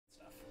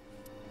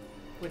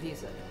What he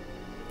said.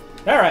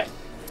 All right.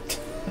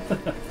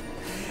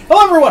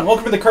 Hello, everyone.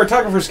 Welcome to the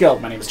Cartographer's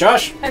Guild. My name is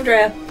Josh. I'm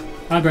Drea.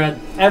 I'm Brad.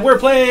 And we're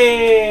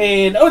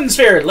playing Odin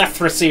Sphere,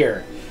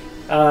 Leifthrasir.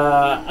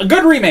 A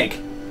good remake.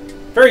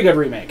 Very good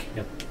remake.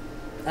 Yep.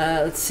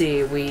 Let's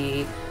see.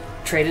 We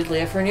traded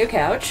Leah for a new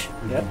couch.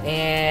 Yep.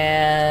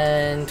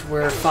 And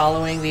we're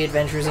following the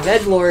adventures of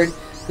Edgelord,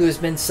 who has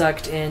been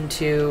sucked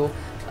into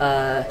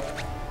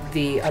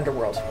the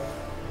underworld.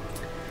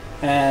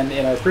 And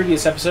in our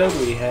previous episode,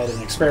 we had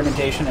an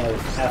experimentation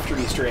of after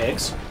Easter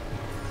eggs.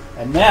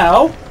 And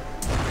now,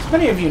 as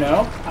many of you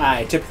know,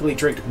 I typically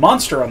drink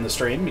Monster on the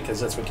stream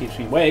because that's what keeps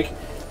me awake.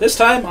 This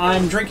time,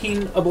 I'm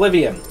drinking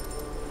Oblivion,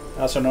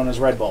 also known as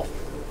Red Bull.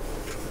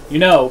 You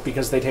know,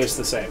 because they taste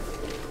the same.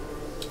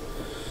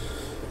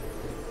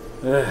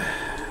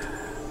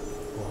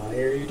 Why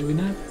are you doing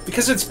that?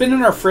 Because it's been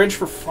in our fridge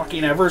for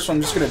fucking ever, so I'm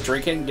just going to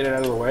drink it and get it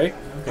out of the way.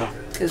 Okay.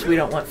 Because we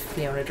don't want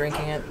Fiona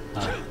drinking it.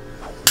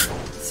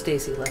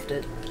 Stacy left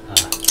it.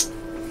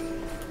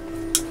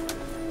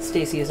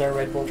 Stacy is our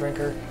Red Bull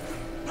drinker.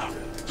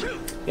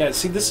 Yeah,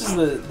 see, this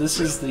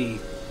is the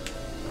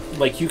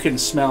like, you can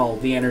smell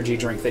the energy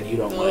drink that you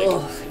don't like.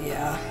 Oh,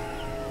 yeah.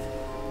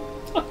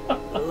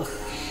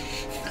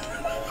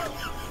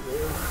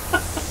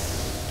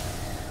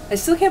 I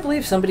still can't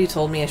believe somebody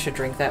told me I should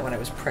drink that when I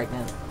was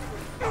pregnant.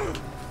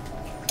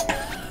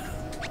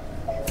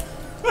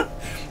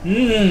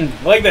 I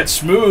like that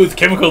smooth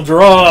chemical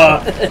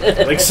draw.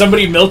 Like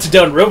somebody melted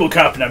down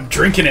RoboCop and I'm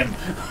drinking him.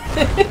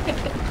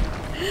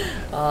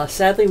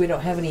 Sadly, we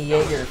don't have any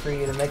Jaeger for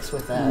you to mix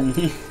with that.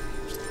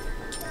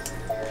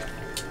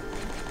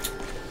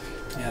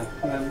 Yeah,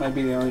 that might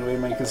be the only way to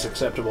make this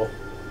acceptable.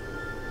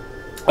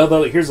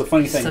 Although, here's the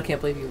funny thing. Still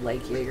can't believe you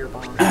like Jaeger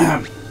bombs.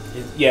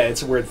 Yeah,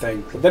 it's a weird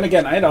thing. But then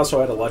again, I had also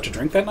had a lot to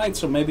drink that night,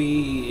 so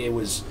maybe it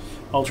was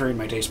altering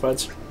my taste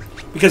buds.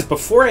 Because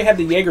before I had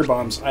the Jaeger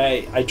bombs,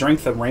 I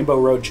drank the Rainbow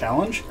Road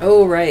Challenge.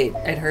 Oh, right.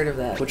 I'd heard of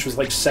that. Which was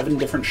like 7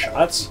 different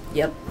shots.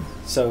 Yep.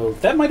 So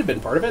that might have been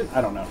part of it. I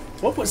don't know.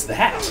 What was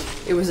that?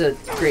 It was a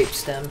grape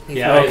stem.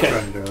 Yeah, I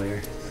tried it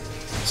earlier.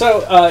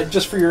 So,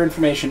 just for your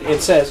information,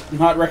 it says,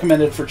 not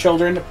recommended for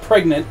children,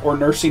 pregnant, or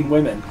nursing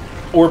women,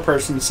 or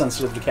persons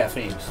sensitive to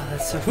caffeine. Oh,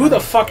 that's so Who the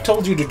fuck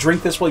told you to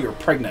drink this while you're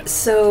pregnant?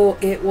 So,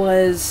 it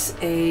was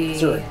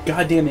Is there a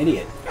goddamn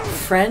idiot?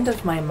 friend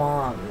of my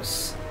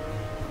mom's,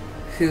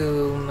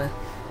 whom,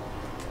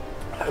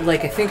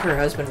 like, I think her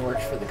husband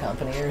worked for the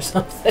company or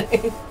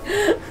something.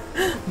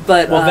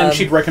 But well, then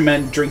she'd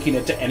recommend drinking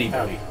it to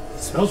anybody. It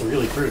smells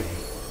really fruity.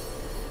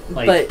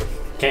 Like but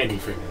candy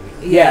fruit.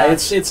 Yeah,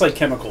 it's like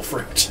chemical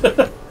fruit.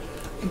 But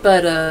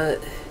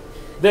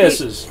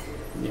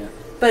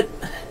But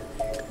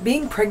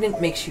being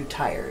pregnant makes you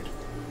tired.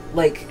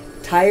 Like,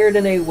 tired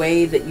in a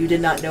way that you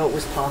did not know it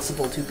was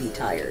possible to be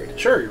tired.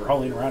 Sure, you're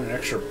hauling around an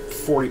extra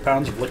 40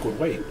 pounds of liquid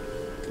weight.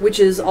 Which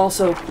is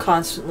also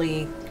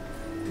constantly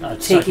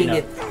taking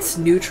its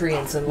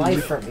nutrients and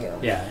life from you.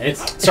 Yeah,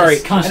 it's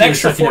an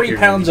extra 40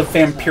 pounds of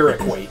vampiric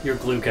weight. Your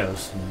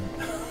glucose.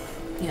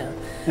 Yeah.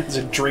 As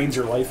it drains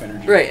your life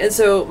energy. Right, and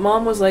so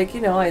Mom was like,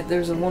 you know,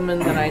 there's a woman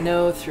that I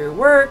know through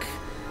work.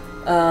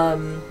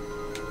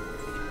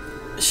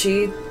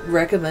 She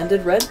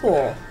recommended Red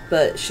Bull,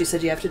 but she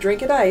said you have to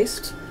drink it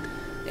iced.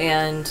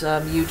 And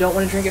you don't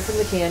want to drink it from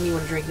the can, you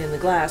want to drink it in the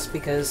glass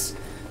because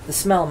the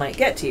smell might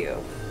get to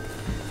you.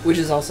 Which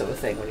is also a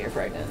thing when you're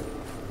pregnant.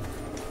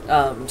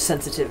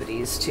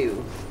 Sensitivities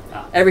to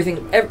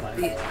everything.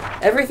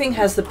 Everything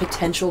has the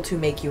potential to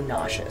make you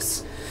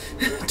nauseous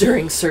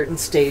during certain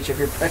stage of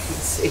your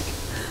pregnancy.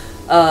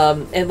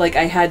 And like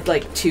I had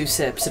like 2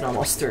 sips and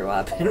almost threw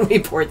up, and we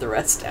poured the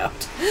rest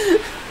out.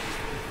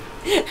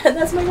 And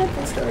that's my Red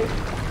Bull story.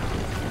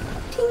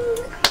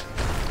 Ting.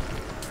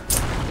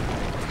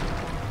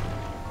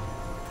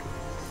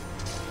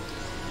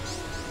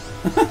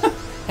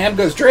 Ham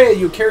goes, Drea,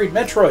 you carried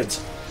Metroids.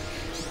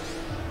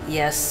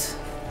 Yes.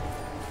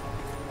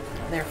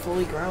 They're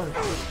fully grown.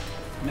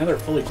 Now they're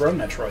fully grown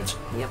Metroids.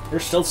 Yep. They're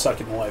still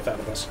sucking the life out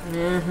of us.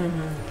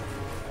 Mm-hmm.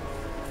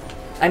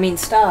 I mean,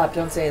 stop.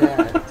 Don't say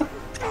that.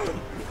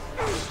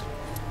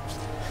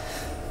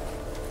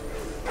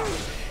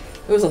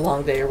 It was a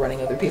long day of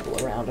running other people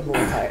around. I'm a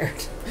little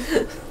tired.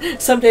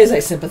 Some days I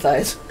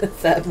sympathize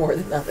with that more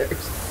than others.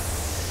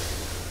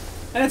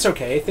 And it's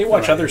okay. They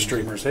watch other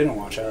streamers. They don't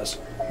watch us.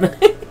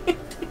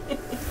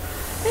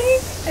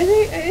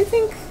 I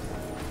think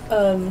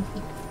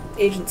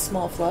Agent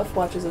Small Fluff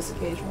watches us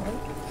occasionally.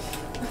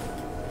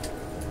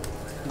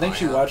 I think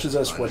she watches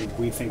us when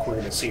we think we're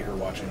going to see her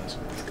watching us.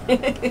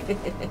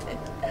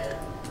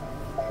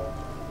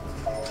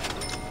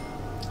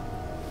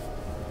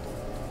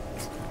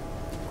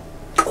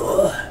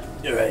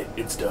 Alright,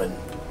 it's done.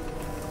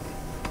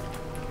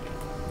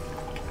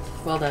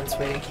 Well done,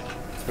 sweetie.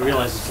 I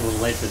realize it's a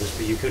little late for this,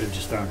 but you could have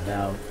just thrown it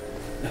out.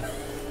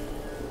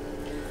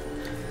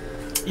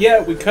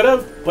 Yeah, we could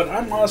have, but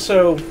I'm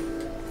also...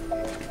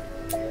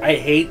 I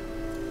hate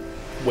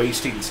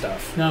wasting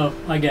stuff. No,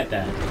 I get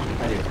that.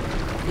 I do.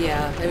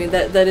 Yeah, I mean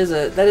that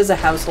is a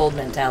household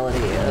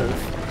mentality of,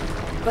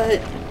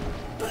 but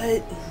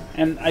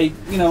And I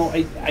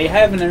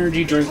have an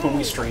energy drink when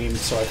we stream,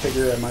 so I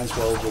figure I might as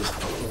well just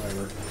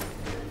whatever.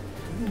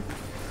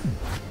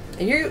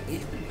 And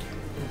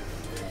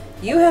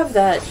you have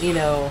that,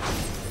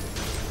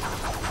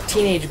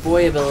 teenage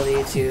boy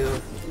ability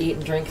to eat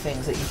and drink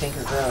things that you think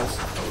are gross.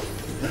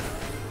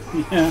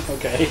 Yeah.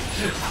 Okay.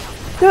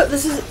 No,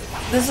 this is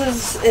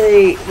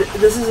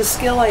a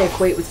skill I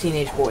equate with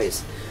teenage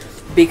boys,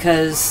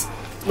 because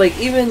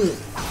Russ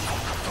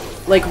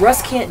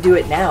can't do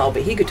it now,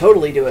 but he could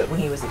totally do it when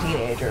he was a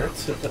teenager.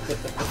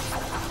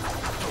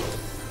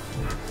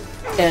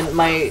 And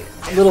my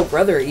little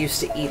brother used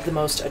to eat the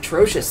most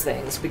atrocious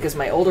things because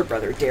my older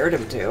brother dared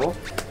him to.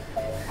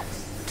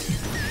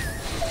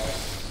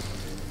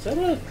 Is that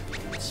a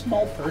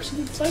small person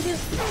inside there?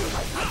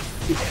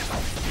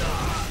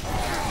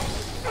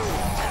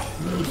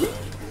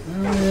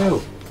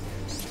 No.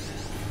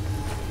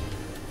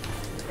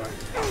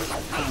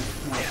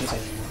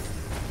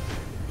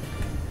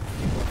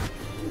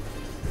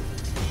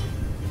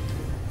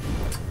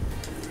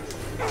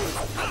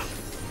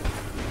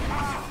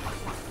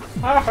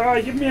 Haha,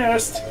 you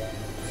missed!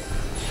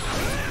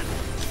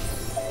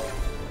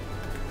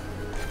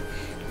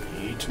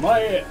 Eat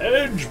my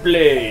edge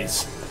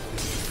blaze!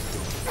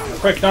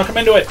 Quick, knock him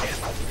into it!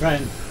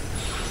 Trying.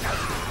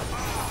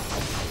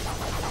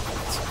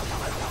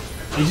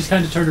 He just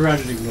kind of turned around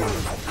and ignored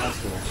him. That's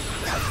cool.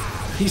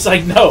 He's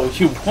like, no,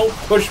 you won't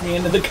push me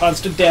into the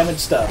constant damage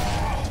stuff.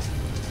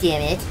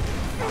 Damn it.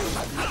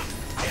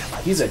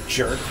 He's a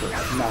jerk for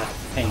not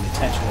paying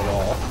attention at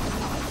all.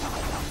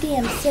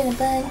 Damn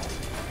Cinnabon.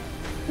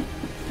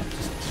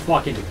 Just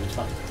walk into it, it's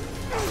fine.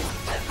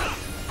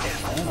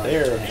 Well,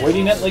 they're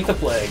avoiding it like the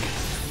plague.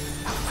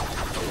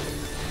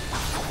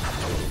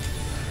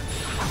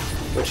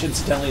 Which,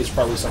 incidentally, is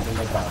probably something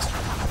they caused.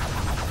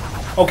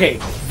 Okay,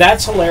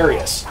 that's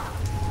hilarious.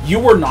 You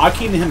were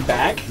knocking him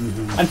back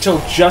until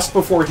just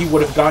before he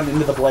would have gotten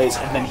into the blaze,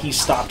 and then he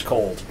stopped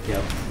cold.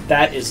 Yep.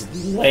 That is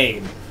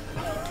lame.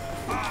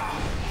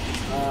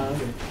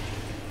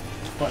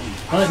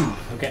 Button.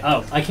 Okay.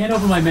 Oh, I can't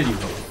open my menu.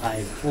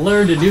 I've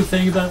learned a new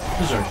thing about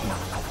dessert.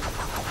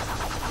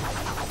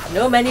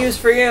 No menus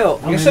for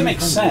you. I guess that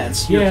makes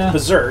sense. You're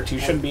berserk. You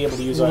shouldn't be able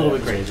to use a little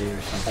bit items. crazy or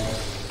something.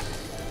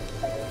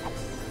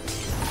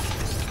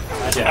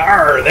 Gotcha.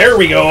 Arr, there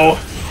we go.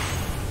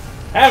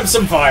 Have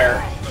some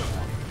fire.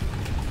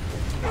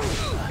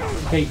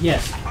 Okay,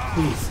 yes.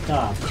 Please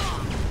stop.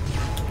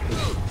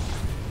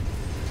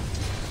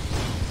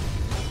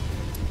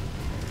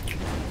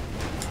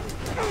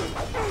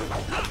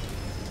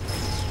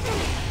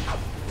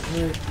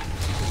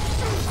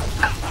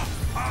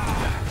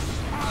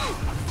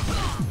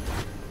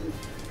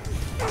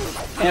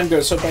 And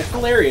so by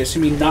hilarious,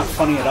 you mean not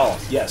funny at all?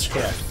 Yes,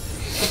 correct.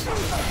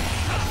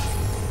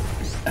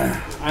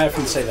 I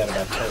often say that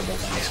about terrible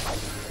things.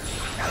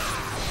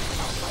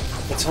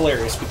 It's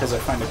hilarious because I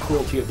find the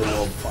cruelty of the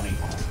world funny.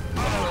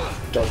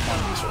 Dark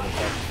comedy sort of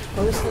thing.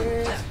 What was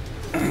hilarious?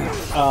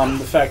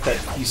 The fact that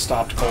he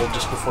stopped cold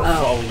just before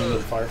falling into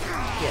the fire.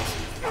 Yes.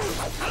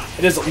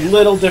 It is a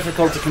little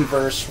difficult to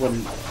converse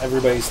when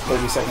everybody's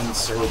 30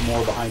 seconds or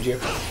more behind you.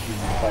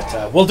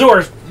 But we'll do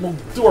our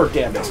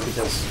damnedest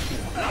because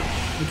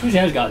Which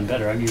usually has gotten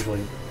better. I'm usually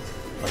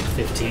like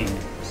 15 on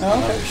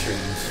other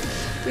streams.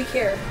 We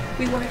care.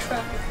 We want to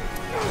try.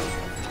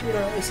 We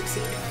don't always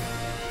succeed.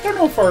 I don't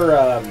know if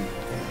our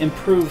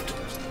improved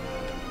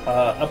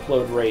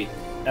upload rate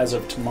as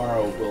of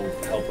tomorrow will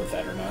help with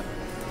that or not.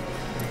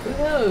 Who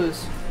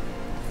knows?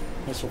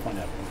 I guess we'll find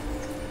out.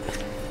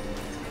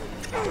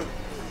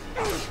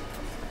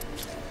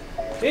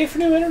 Hey for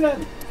new internet!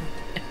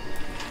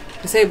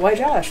 To say, why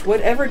Josh?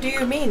 Whatever do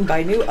you mean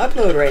by new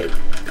upload rate?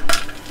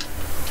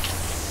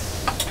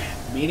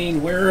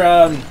 Meaning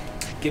we're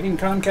giving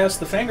Comcast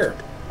the finger.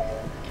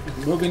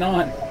 Moving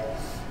on.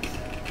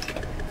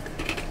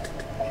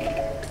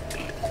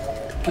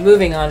 The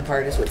moving on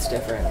part is what's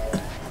different.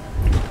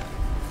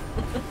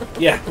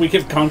 Yeah, we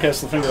give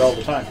Comcast the finger all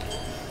the time.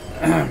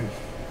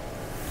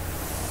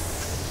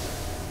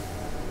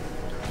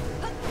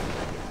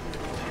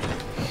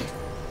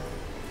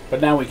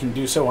 But now we can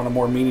do so on a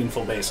more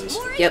meaningful basis.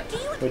 Yep.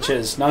 Which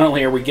is, not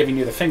only are we giving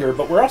you the finger,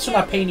 but we're also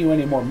not paying you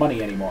any more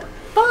money anymore.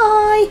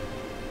 Bye!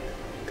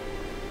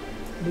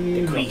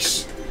 The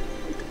grease.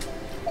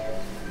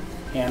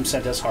 Ham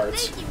sent us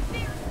hearts.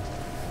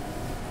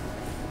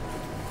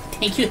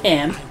 Thank you,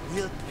 Ham. I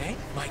will thank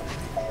my...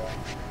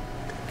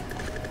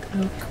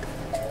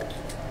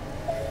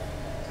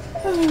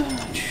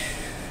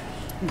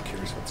 I'm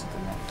curious what's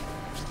something wrong.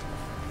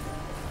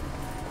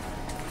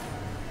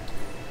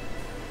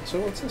 So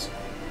what's this?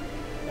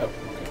 Oh,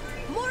 okay.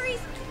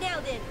 Maurice, now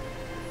then.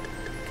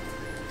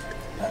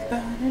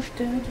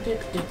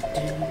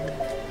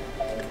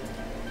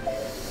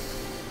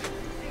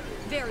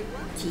 Very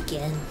well.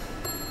 Chicken.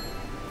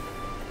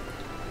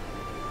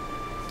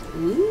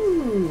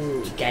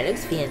 Ooh, that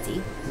looks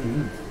fancy.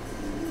 Mm-hmm.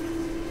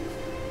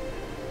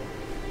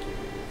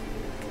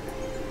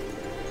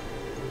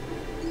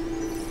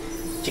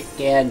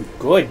 Chicken.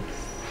 Good.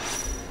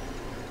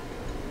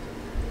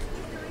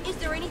 Is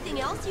there anything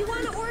else you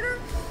want to order?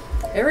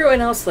 Everyone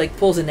else, like,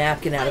 pulls a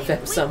napkin out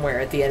of somewhere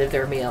at the end of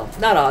their meal.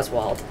 Not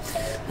Oswald.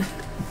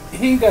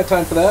 He ain't got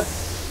time for that.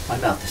 My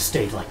mouth is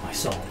stayed like my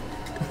soul.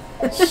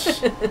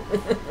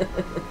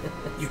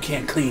 You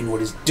can't clean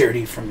what is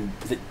dirty from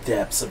the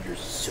depths of your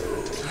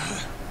soul.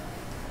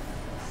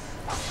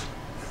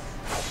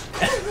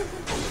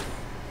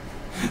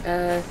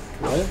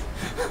 What?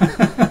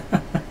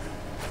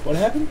 What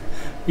happened?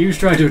 He was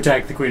trying to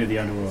attack the Queen of the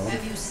Underworld.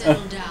 Have you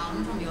settled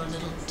down from your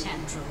little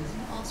tantrum,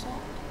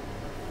 Oswald?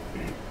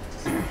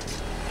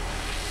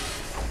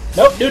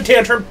 Nope, new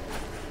tantrum.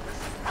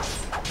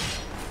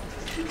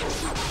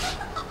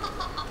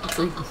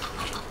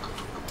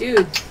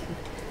 Dude,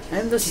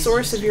 I'm the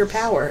source of your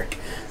power.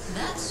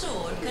 That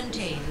sword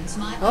contains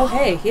my Oh, power,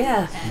 hey,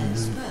 yeah.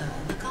 as per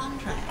the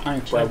contract. I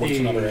think Brad wants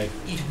another egg.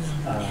 It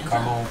will never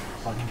Caramel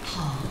plugin.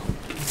 harm.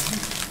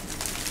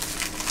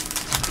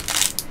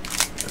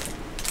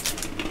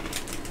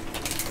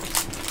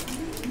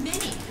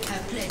 Many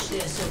have pledged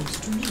their souls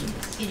to me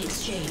in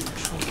exchange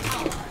for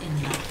power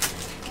in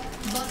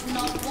life, but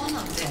not one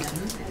of them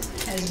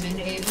has been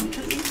able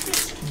to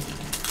interest me.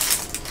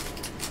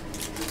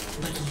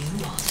 But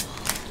you,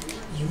 Oswald,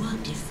 you are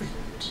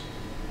different.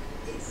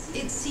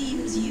 It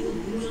seems you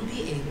will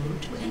be able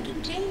to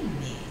entertain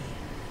me.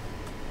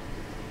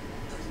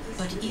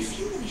 But if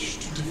you wish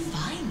to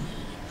defy me,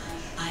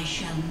 I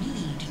shall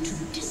need to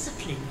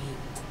discipline you.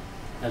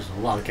 That's a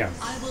lot of caramel.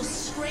 I will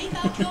scrape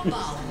out your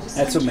bowels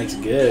That's what until makes it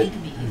you good.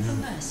 beg me for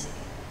mercy.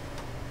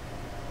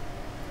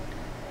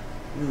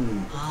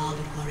 Ah,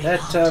 but worry That,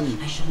 not.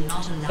 I shall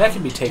not allow that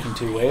can be you to taken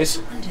two die ways.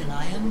 until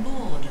I am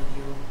bored of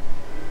you.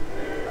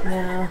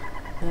 No, not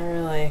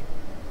really.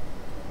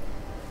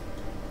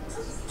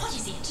 What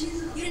is it?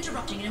 You're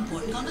interrupting an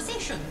important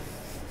conversation.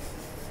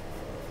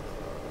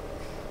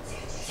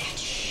 That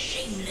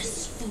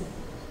shameless fool.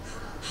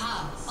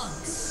 How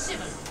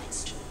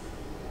uncivilized.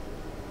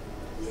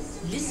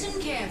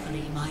 Listen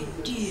carefully, my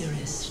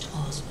dearest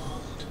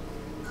Oswald.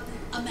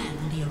 A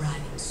man will be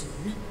arriving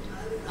soon.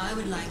 I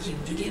would like you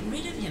to get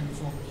rid of him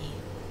for me.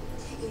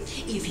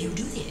 If you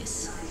do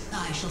this,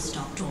 I shall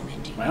stop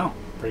tormenting you. Wow,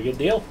 pretty good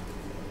deal.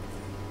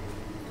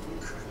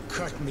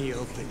 Cut me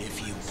open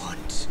if you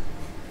want.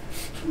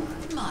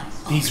 My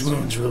These Oswald,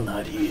 wounds will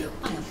not heal.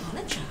 I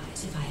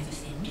apologize if I have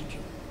offended you.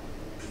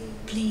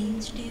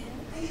 Please, dear,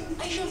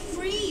 I shall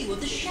free you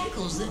of the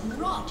shackles that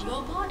rot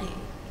your body.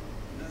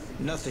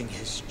 Nothing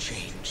has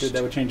changed. Dude,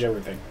 that would change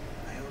everything.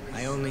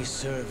 I only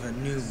serve a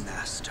new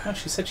master. Oh,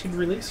 she said she'd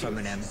release From you.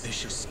 an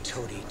ambitious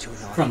toady to an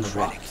From the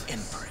autocratic rot.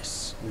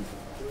 empress.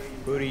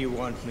 Who do you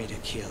want me to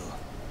kill?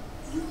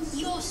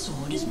 Your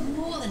sword is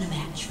more than a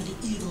match for the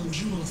evil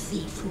jewel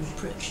thief who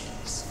approached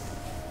us.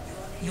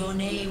 Your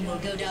name will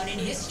go down in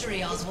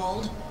history,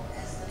 Oswald,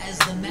 as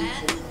the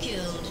man who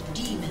killed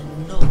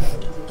Demon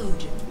Lord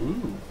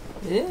Odin.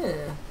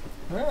 Yeah.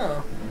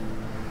 Oh.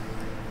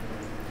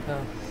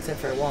 Oh, except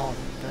for a wall.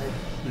 But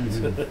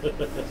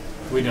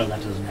We know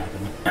that doesn't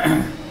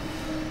happen.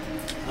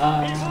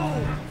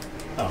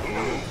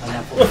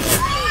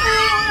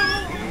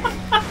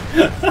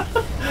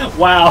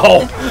 Wow!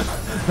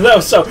 That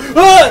was so...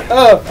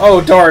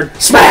 oh, darn.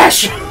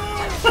 Smash! I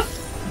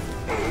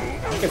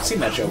think I've seen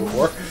that show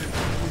before.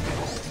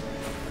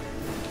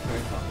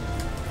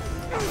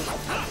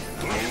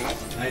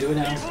 Can I do it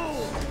now?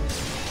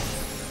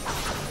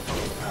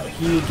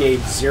 He gave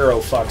 0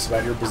 fucks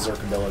about your berserk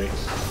ability.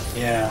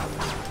 Yeah.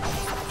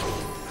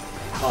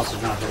 Also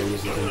not very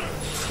easy to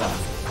stop.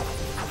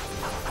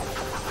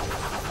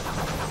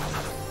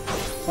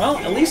 Well,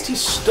 at least he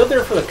stood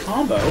there for the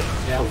combo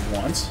Yeah. for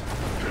once.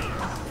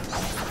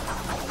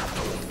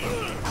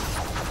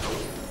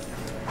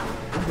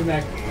 Come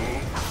back.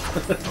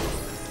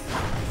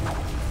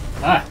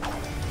 Ah!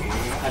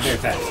 I'm very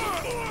fast.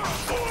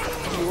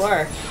 you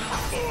are.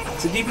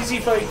 It's a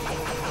DPZ fight.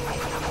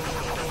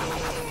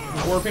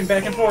 Warping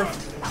back and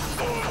forth.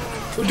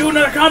 We'll do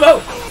another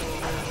combo!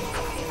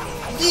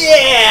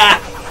 Yeah!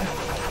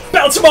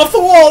 Bounce him off the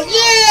wall!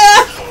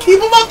 Yeah! Keep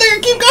him up there!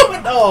 Keep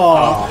going!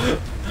 Oh.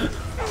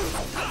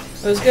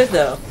 It was good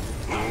though.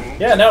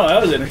 Yeah, no, I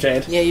was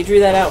entertained. Yeah, you drew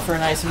that out for a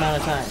nice amount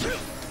of time.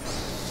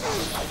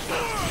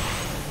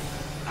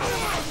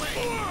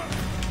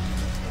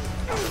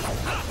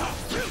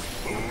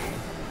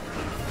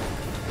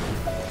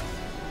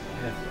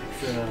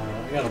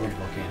 I got a bunch of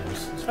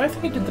volcanoes. I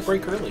think I did the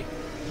break early.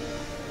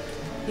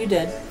 You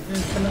did.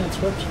 10 minutes,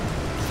 whoops.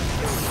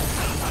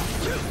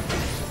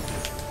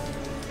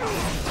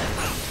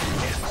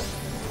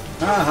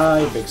 Aha,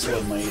 you big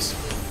slow mice.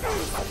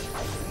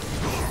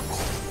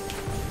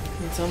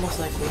 It's almost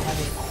like we have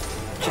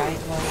a giant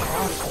one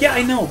off. Yeah,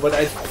 I know, but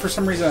for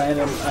some reason I had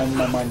in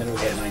my mind that it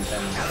was at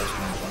 9:10.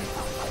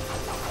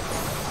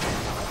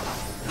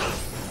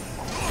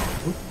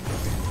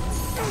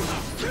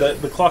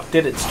 The clock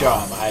did its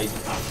job. I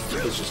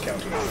was just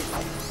counting.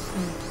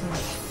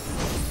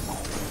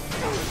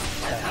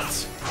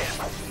 That's...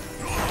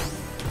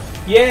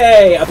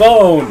 Yay! A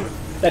bone!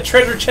 That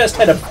treasure chest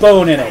had a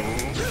bone in it.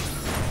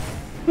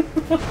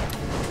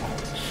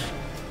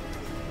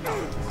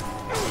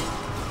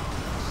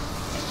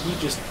 He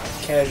just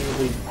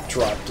casually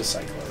dropped a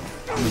Cyclone.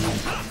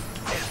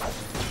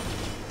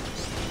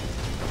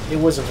 It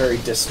was a very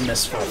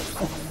dismissful.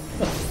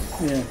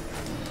 Yeah.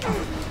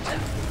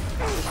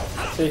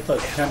 So he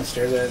kind of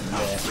stares at it and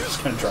just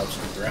kind of drops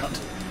it to the ground.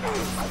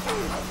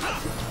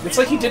 It's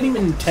like he didn't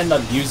even intend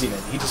on using it.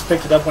 He just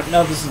picked it up, went,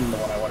 no, this isn't the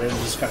one I wanted, and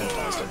just kind of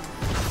tossed it.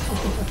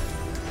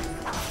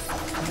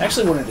 I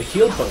actually wanted a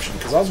heal potion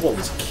because Oswald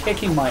was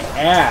kicking my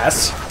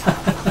ass.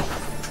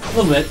 A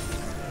little bit.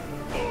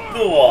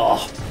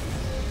 Oh,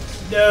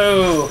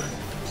 no.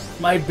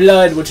 My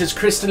blood, which is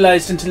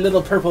crystallized into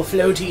little purple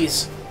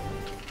floaties.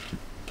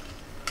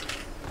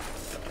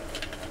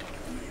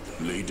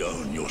 Lay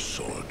down your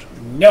sword.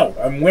 No,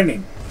 I'm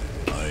winning.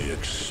 I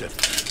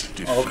accept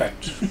defeat okay.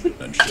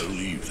 and shall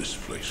leave this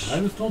place.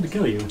 I was told to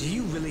kill you. Do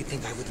you really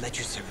think I would let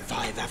you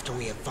survive after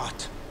we have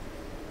fought?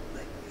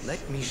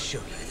 Let me show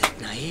you that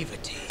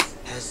naivety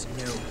has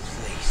no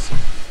place in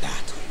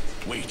battle.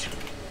 Wait.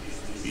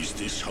 Is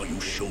this how you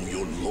show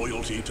your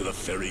loyalty to the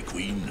Fairy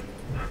Queen?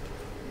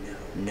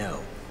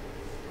 No.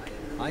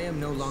 I am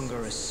no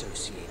longer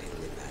associated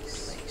with that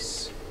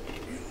place.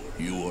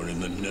 You are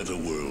in the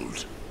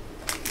Netherworld,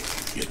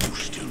 yet you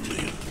still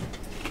live.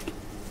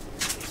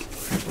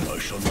 I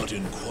shall not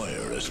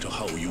inquire as to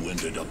how you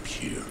ended up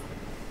here.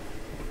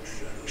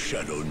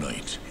 Shadow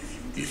Knight,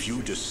 if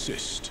you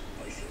desist,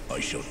 I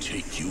shall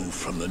take you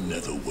from the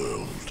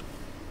Netherworld.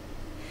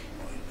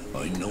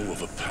 I know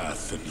of a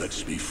path that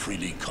lets me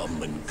freely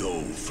come and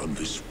go from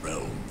this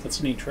realm. That's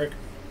a neat trick.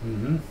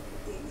 Mm-hmm.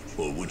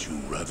 Or would you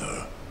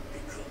rather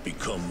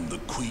become the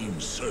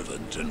Queen's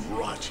servant and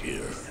rot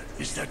here?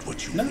 Is that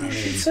what you No, wish?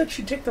 she said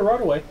she'd take the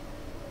rod away.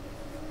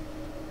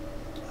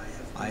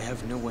 I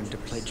have no one to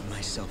pledge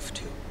myself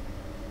to.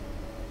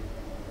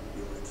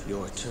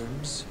 Your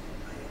terms,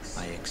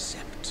 I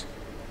accept.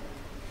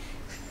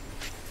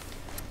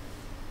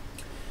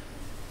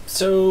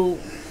 So,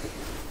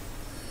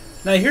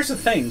 now here's the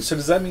thing. So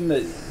does that mean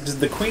that, does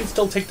the Queen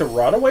still take the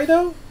rod away,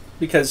 though?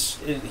 Because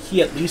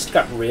he at least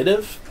got rid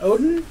of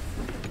Odin?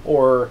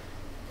 Or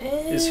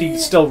is he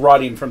still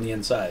rotting from the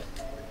inside?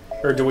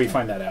 Or do we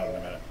find that out in a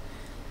minute?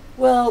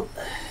 Well,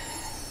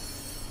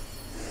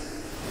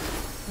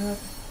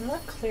 I'm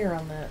not clear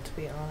on that, to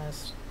be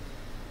honest.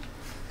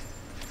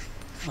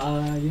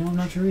 I'm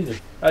not sure either.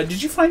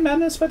 Did you find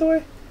Madness, by the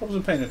way? I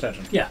wasn't paying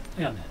attention. Yeah,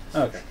 I got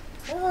that. Okay.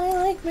 Oh,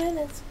 I like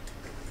minutes.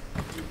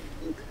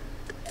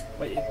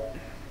 Wait,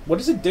 what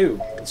does it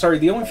do? Sorry,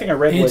 the only thing I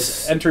read was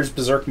It's- enters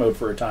Berserk mode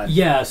for a time.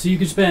 Yeah, so you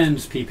can spend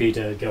PP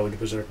to go into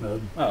Berserk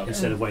mode Oh, okay.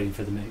 instead of waiting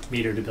for the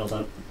meter to build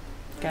up.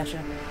 Gotcha.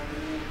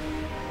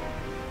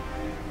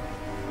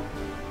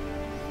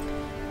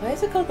 Why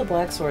is it called the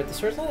Black Sword? The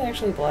sword's not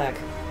actually black.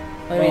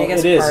 I mean, I guess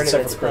it is, part of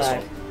except it's for the crystal.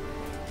 black.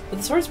 But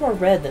the sword's more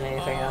red than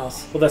anything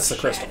else. Well, that's the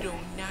crystal. Shadow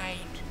Knight,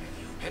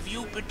 have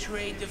you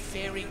betrayed the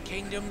fairy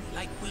kingdom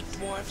like we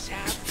dwarves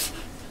have?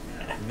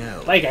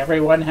 No. Like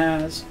everyone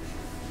has.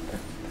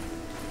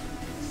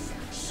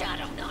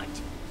 Shadow Knight!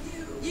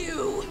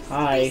 You!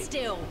 Hi. Be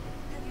still!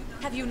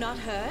 Have you not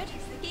heard?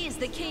 He is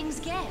the king's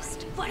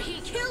guest. But he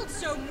killed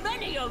so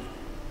many of...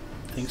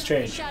 Things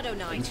change. Shadow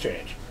Knight. Things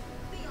change.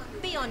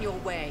 Be on your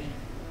way.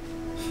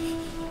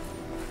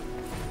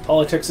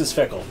 Politics is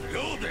fickle.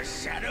 You're the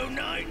Shadow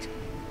Knight?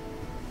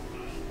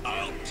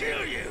 I'll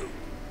kill you!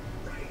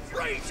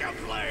 Raise your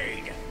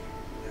blade!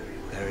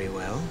 Very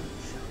well.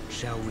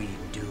 Shall we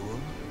duel?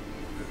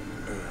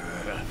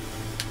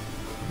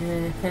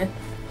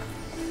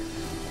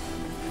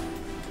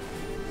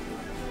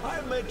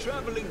 I'm a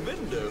traveling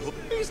vendor.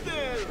 Is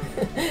there?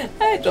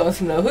 I don't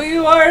know who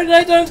you are and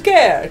I don't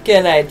care.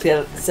 Can I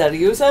sell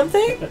you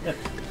something?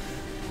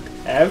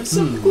 Have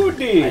some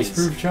goodies.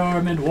 Ice-proof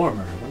charm and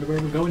warmer. I wonder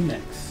where we're going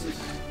next.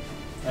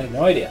 I have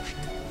no idea.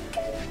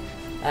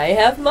 I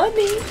have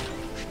money.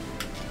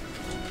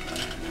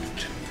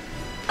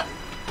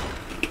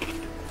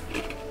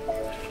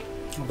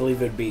 I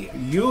believe it'd be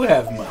you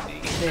have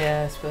money.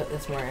 Yeah,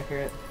 that's more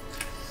accurate.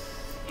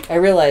 I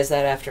realized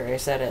that after I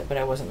said it, but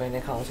I wasn't going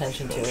to call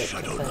attention to it.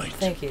 Shadow But Knight.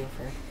 thank you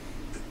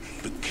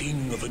for... The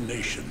king of a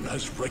nation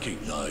has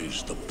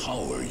recognized the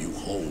power you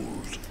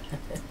hold.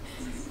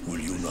 Will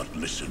you not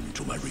listen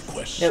to my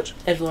request? Nope,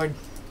 Edgelord.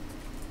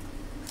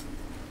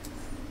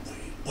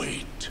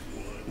 Wait.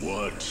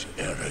 What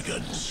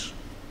arrogance?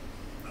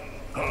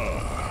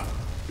 Ah.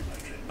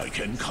 I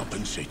can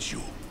compensate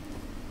you.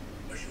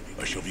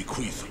 I shall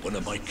bequeath one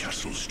of my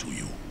castles to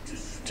you.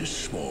 'Tis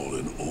small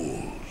and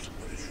old,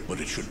 but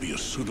it should be a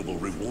suitable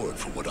reward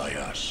for what I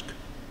ask.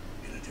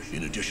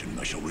 In addition,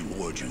 I shall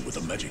reward you with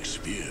a magic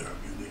spear.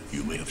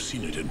 You may have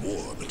seen it in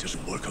war, but 'tis a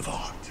work of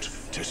art.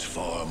 'Tis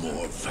far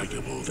more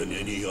valuable than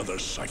any other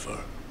cipher.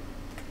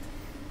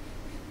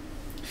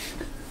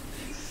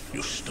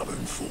 You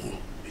stubborn fool.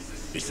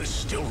 Is this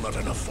still not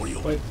enough for you?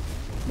 Wait,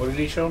 what did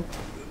he show him?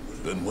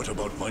 Then what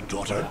about my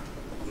daughter?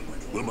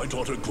 Will my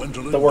daughter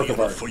Gwendolyn The work be of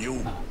enough art. for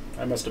you?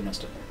 I must have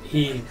missed it.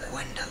 He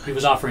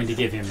was offering to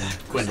give him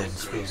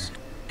Gwendolyn's spear.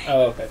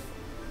 Oh, okay.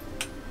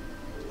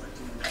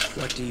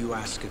 What do you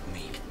ask of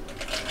me?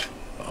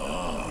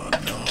 Ah,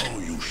 now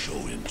you show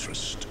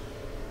interest.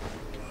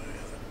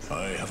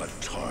 I have a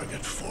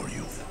target for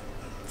you.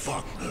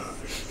 Wagner,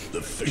 the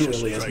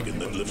vicious really dragon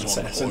that lives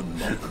on assassin. Horn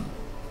Mountain.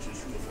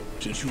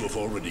 Since you have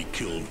already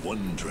killed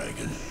one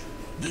dragon,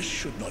 this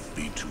should not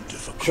be too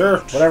difficult. Sure,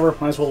 whatever.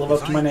 Might as well live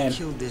up to my name. If I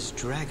kill this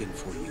dragon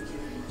for you,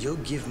 you'll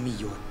give me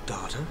your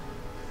daughter?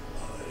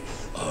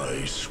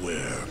 I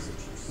swear.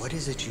 What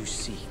is it you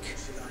seek?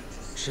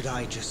 Should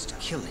I just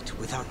kill it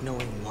without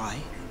knowing why?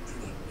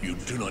 You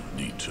do not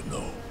need to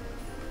know.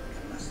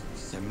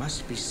 There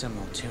must be some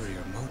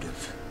ulterior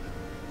motive.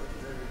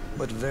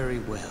 But very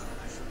well.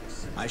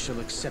 I shall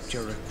accept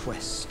your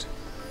request.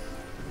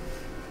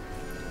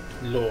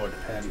 Lord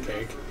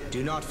Pancake.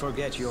 Do not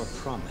forget your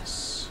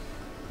promise.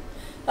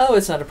 Oh,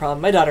 it's not a problem.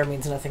 My daughter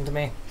means nothing to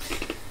me.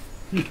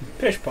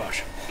 Pish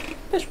posh.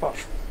 Pish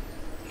posh.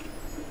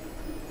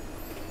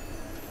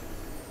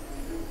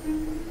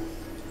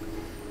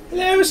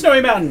 Hello,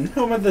 Snowy Mountain,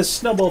 home of the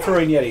snowball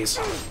throwing yetis.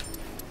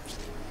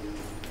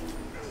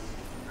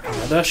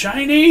 Another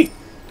shiny!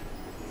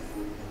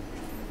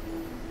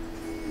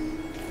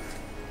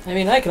 I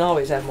mean, I can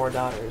always have more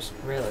daughters,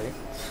 really.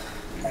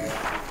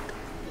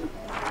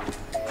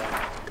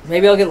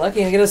 Maybe I'll get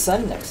lucky and get a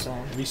son next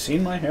time. Have you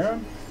seen my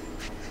harem?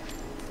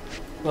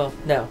 Well,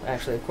 no,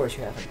 actually, of course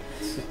you haven't.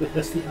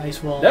 That's the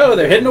ice wall. No,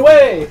 they're hidden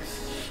away!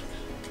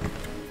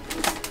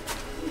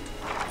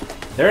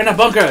 They're in a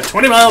bunker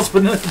 20 miles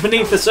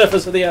beneath the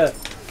surface of the earth.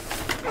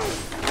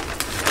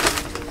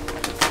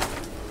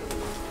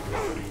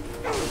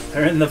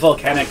 They're in the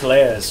volcanic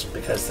layers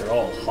because they're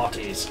all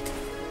hotties.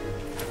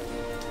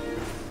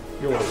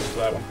 You're welcome for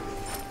that one.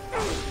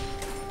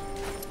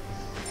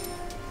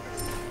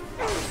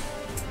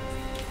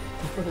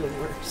 You're the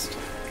worst.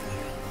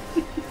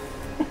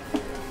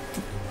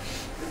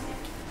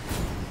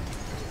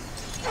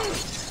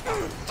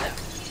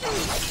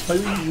 Why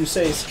would you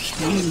say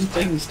such mean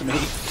things to me?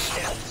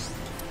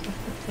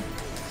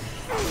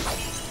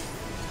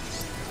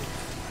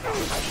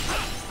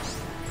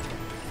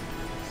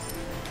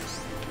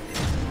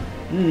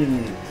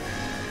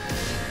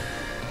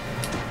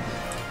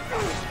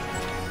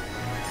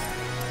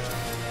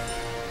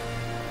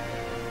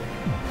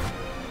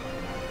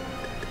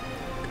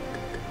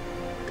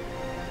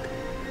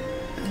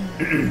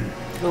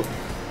 Oh,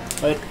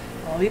 Wait.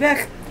 I'll be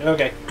back.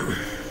 Okay.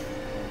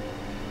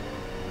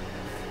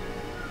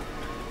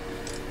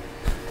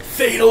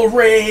 Fatal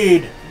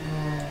raid!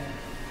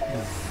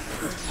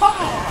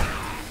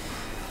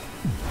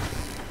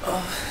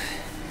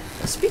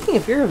 Speaking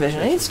of Eurovision,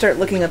 I need to start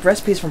looking up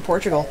recipes from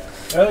Portugal.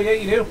 Oh yeah,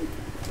 you do.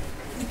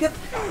 Yep.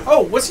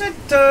 Oh, wasn't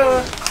it?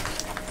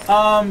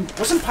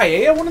 Wasn't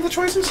paella one of the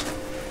choices?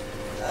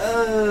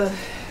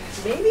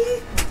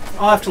 Maybe?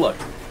 I'll have to look.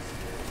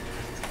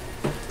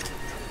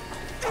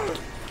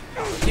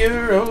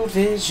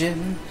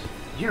 Eurovision.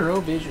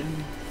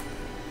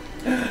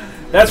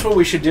 That's what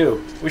we should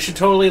do. We should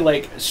totally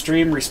like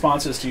stream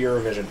responses to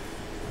Eurovision.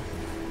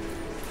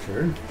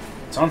 Sure.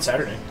 It's on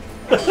Saturday.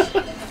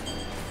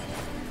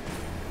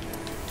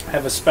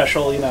 Have a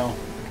special,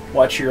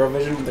 watch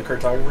Eurovision with the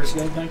cartographers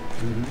again thing.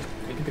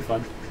 It could be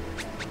fun.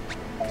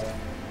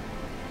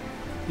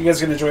 You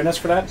guys gonna join us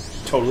for that?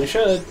 Totally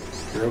should.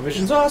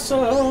 Eurovision's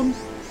awesome.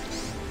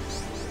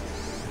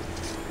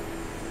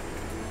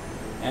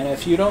 And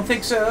if you don't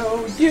think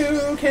so,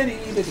 you can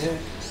eat a dick.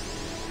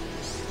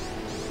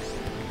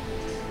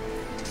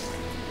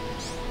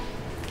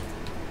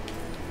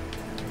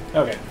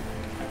 Okay.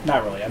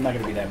 Not really. I'm not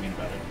going to be that mean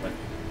about it, but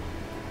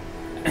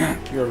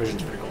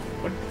Eurovision's pretty cool.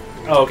 What?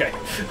 Oh, okay.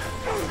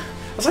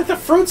 I was like, the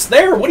fruit's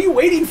there! What are you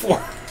waiting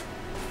for?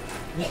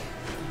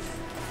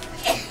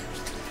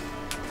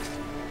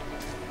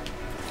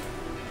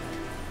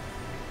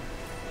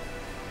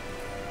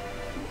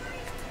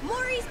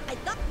 Maurice, I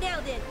thought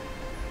nailed it.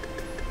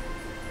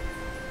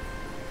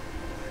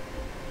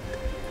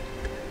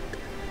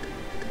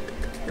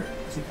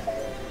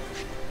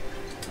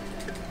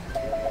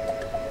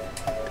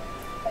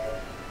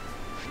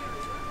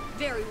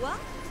 Very well.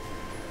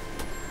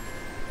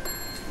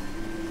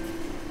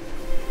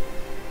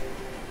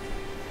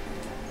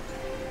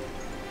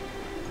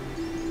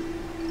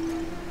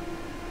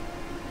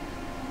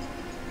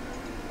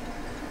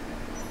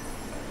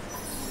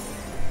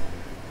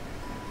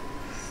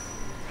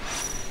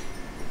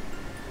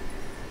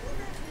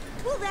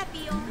 Will that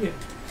be all? Yeah.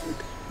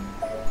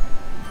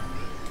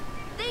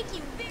 Thank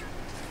you very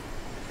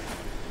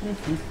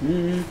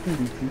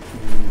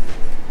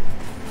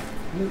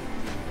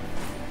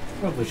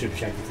Probably should have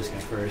checked with this guy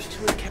first.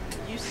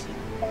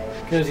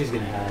 Because he's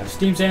gonna have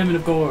steamed salmon,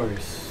 of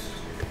course.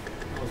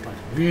 That was my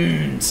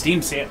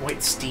Steamed salmon.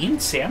 Wait,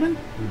 steamed salmon?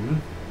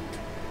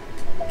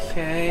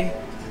 Okay.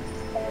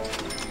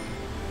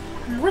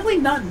 I'm really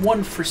not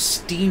one for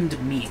steamed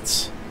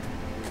meats.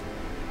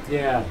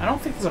 Yeah. I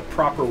don't think there's a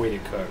proper way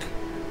to cook.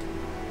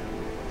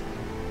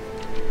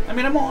 I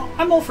mean, I'm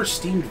all for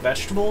steamed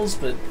vegetables,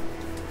 but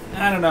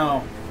I don't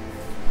know.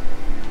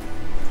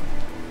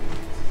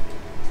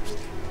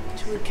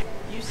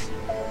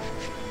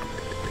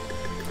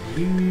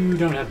 You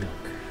don't have milk.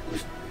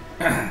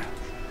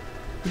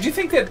 Would you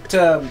think that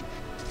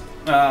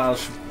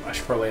I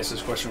should probably ask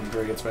this question when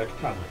Dre gets back.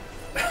 Probably.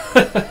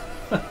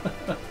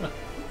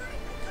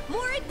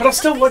 But I'll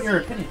still want your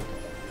opinion.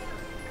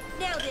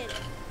 Now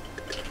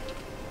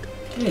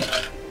then.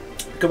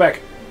 Go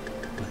back.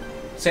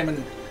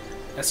 Salmon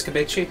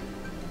escabeche?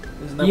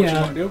 Isn't that what you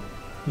want to do?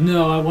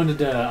 No, I wanted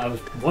to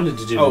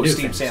do Oh, the new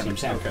steamed thing, salmon. steamed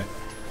salmon. Okay.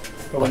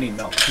 But we need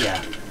milk.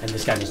 Yeah, and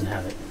this guy doesn't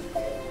have it.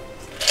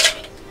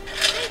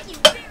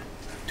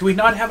 Do we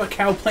not have a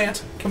cow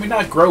plant? Can we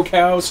not grow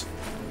cows?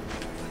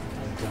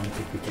 I don't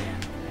think we can,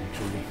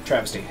 actually.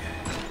 Travesty.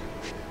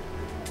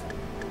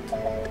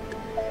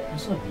 I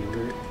still have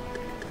yogurt.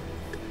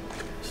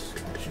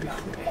 Should be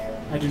okay.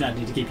 I do not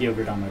need to keep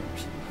yogurt on my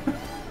person.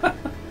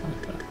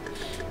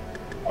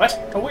 What?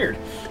 How weird.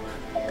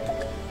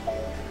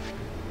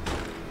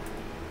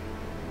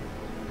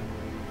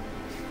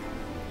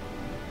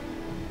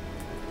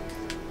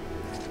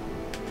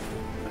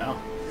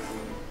 Well,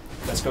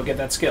 let's go get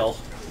that skill.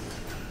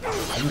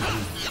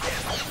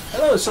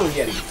 Hello, Soul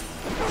Yeti.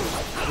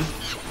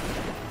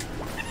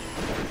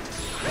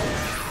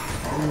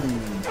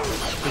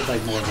 It's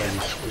like more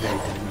damage. Very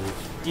good move.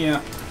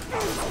 Yeah.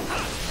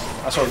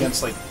 Also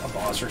against like a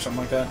boss or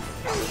something like that.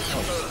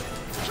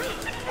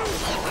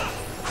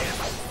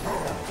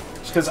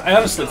 Because I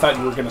honestly thought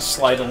you were going to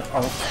slide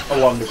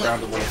along the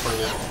ground a little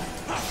further.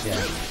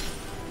 Yeah.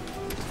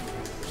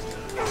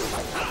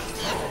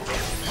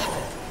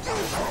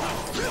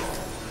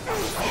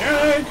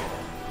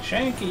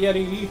 Shank! Shanky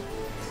Yeti!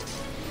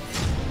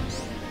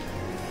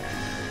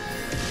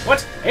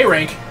 What? A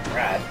rank!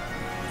 Rad.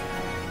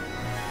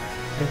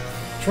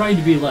 Trying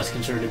to be less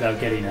concerned about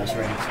getting us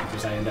ranks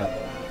because I end up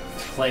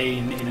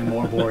playing in a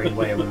more boring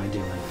way when I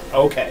do it.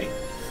 Okay.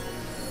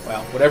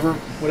 Well,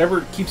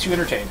 whatever keeps you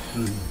entertained.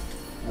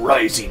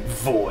 Rising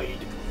Void.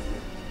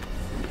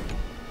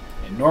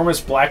 Enormous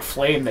black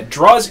flame that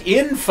draws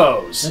in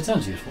foes. That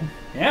sounds useful.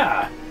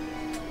 Yeah.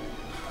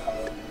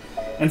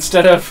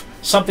 Instead of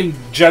something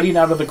jutting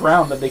out of the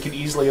ground that they can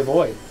easily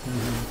avoid.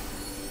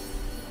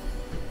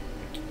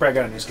 Brad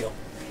got a new skill.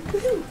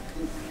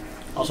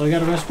 Also, I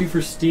got a recipe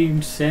for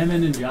steamed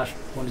salmon, and Josh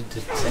wanted to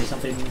say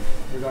something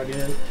regarding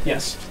it.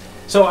 Yes.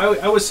 So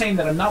I was saying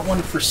that I'm not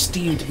one for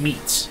steamed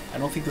meats. I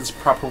don't think that's a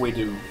proper way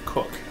to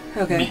cook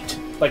meat.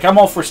 Like, I'm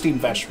all for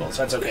steamed vegetables.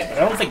 That's okay.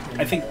 But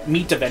I think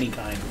meat of any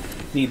kind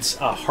needs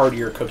a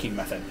hardier cooking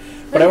method.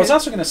 But I was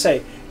also going to say,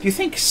 do you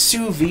think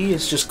sous vide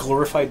is just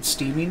glorified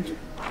steaming?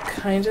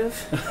 Kind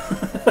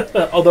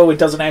of. Although it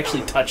doesn't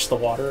actually touch the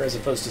water as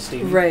opposed to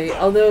steaming. Right.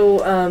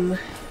 Although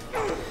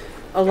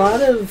a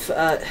lot of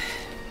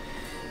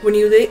when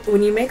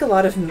you make a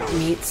lot of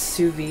meat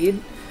sous vide,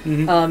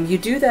 you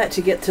do that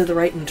to get to the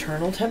right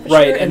internal temperature,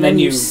 right, and then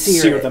you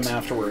sear them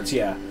afterwards.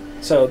 Yeah.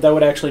 So that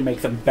would actually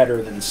make them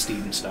better than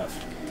steamed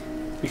stuff,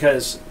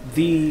 because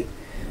the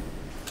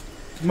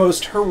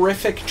most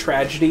horrific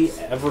tragedy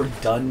ever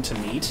done to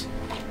meat,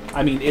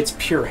 I mean, it's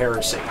pure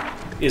heresy,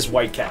 is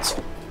White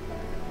Castle.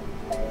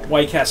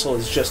 White Castle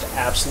is just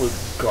absolute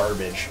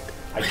garbage.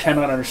 I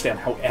cannot understand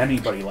how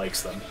anybody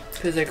likes them.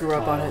 Because I grew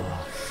up on it.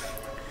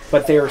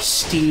 But they are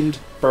steamed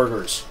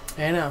burgers.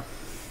 I know.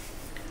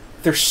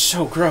 They're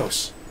so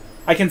gross.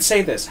 I can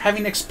say this,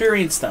 having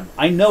experienced them.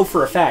 I know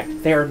for a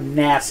fact they are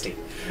nasty.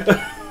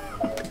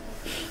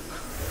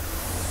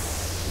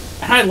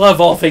 And I love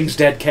all things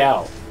dead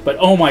cow, but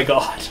oh my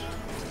god,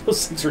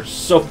 those things are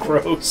so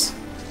gross.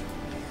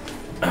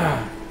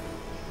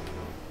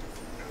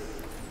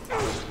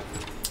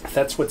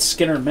 That's what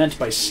Skinner meant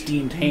by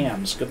steamed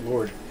hams. Good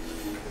lord.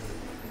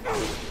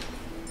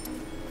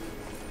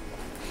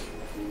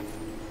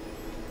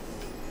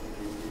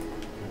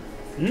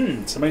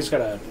 Somebody's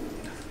got a...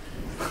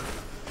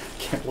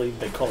 Can't believe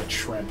they call it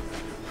shrimp.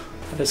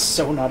 That is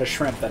so not a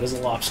shrimp. That is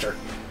a lobster.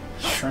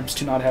 Shrimps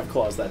do not have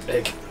claws that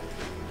big.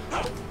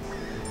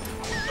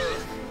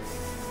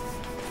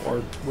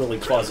 Or really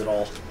claws at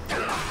all.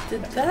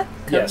 Did that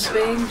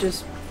bang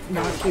just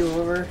knock you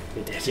over?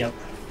 It did. Yep.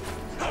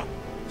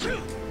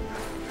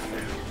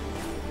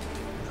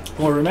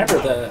 Well, remember,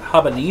 the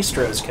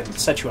habanistros can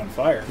set you on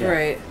fire. Yeah.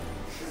 Right.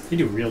 They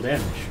do real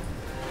damage.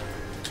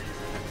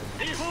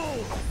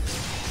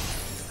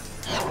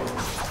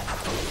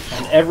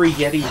 And every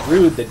Yeti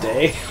rued the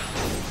day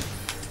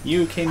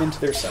you came into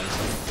their sight.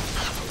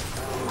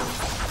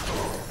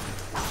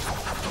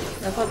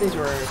 I thought these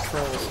were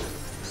trolls.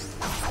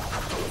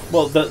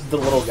 Well, the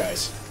little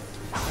guys.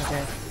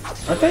 Okay.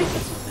 Aren't they?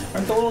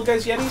 Aren't the little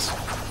guys Yetis?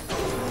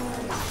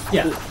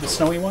 Yeah. The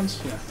snowy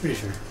ones? Yeah. Pretty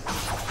sure.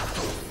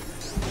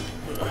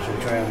 Should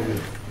we try out a new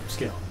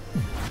skill?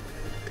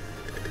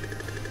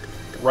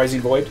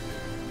 Rising Void?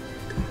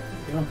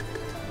 Yeah.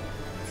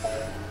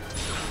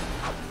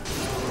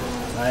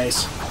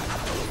 Nice.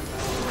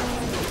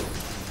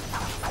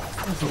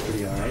 That's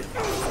pretty alright.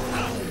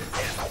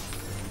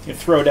 You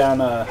throw down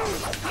a...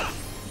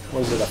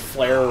 What is it, a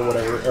flare or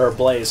whatever, or a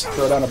blaze.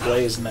 Throw down a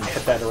blaze and then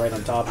hit that right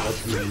on top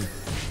of it.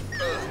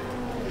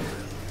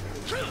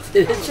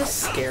 Did it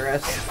just scare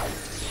us? I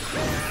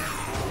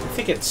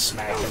think it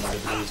smacked him when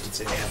it used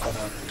its amp. I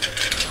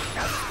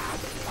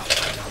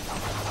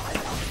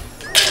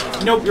don't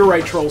know. Nope, you're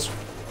right, trolls.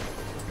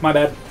 My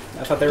bad.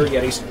 I thought they were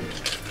Yetis.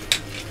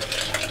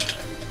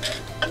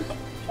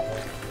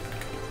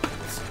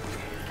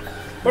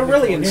 But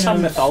really, in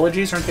some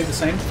mythologies, aren't they the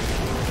same?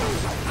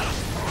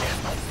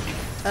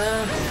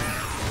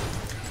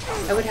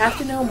 I would have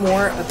to know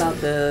more about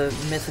the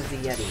myth of the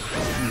Yeti.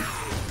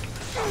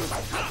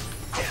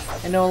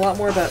 I know a lot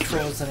more about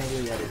trolls than I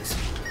do Yetis.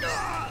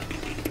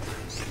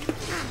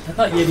 I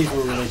thought Yetis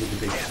were related to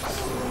big ones.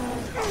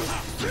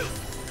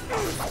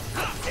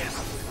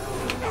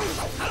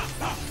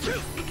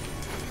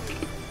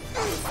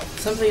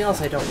 Something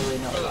else I don't really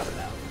know a lot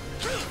about.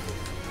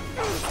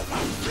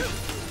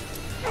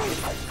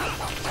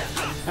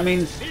 I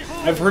mean,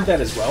 I've heard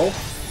that as well,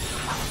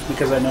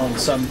 because I know in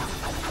some,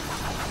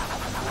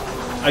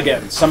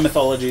 again, some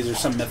mythologies or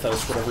some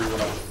mythos, whatever you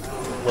want to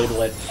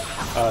label it,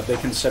 they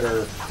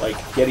consider, like,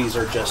 Yetis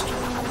are just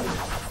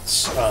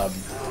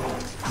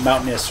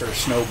mountainous or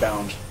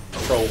snowbound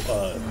troll,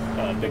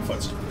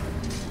 Bigfoots.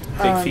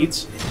 Big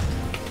feets.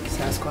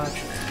 Sasquatch.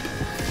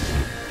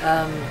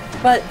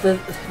 But the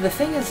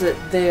thing is that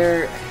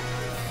they're...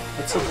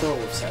 What's the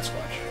plural of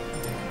Sasquatch?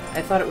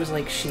 I thought it was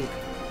like sheep.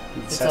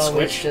 It's Sasquatch?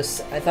 always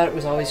just... I thought it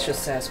was always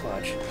just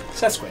Sasquatch.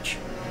 Sasquatch.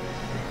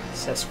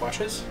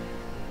 Sasquatches?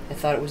 I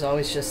thought it was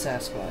always just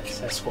Sasquatch.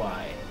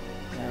 Sasquai.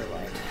 Never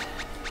mind.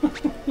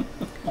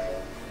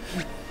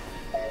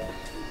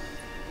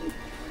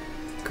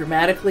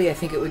 Grammatically, I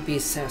think it would be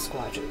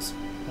Sasquatches.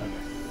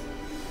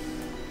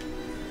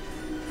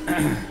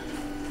 Okay.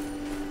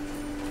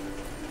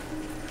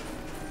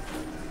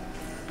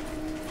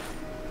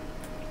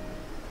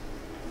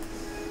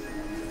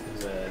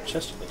 There's a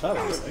chest at the top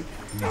of this thing.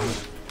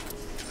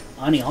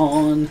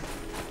 Onion.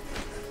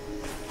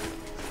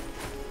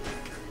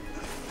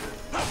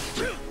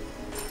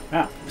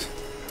 Ah.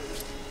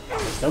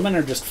 Snowmen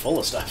are just full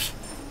of stuff.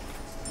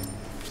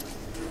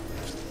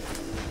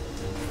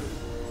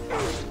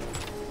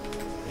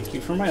 Thank you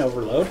for my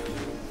overload.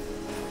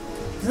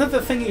 Isn't that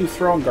the thing you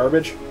throw in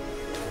garbage?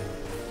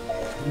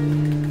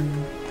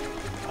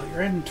 Oh,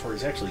 your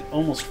inventory's actually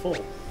almost full.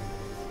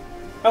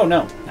 Oh,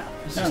 no. No,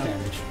 it's No. just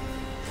damage.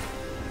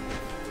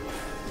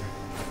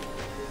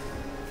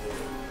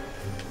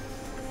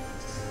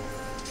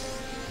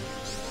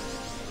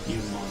 You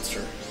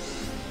monster.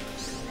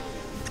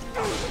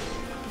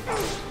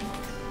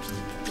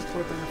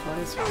 Poor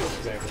butterflies.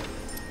 Exactly.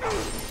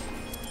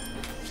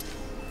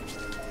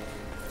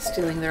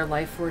 Stealing their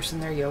life force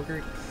and their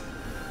yogurt.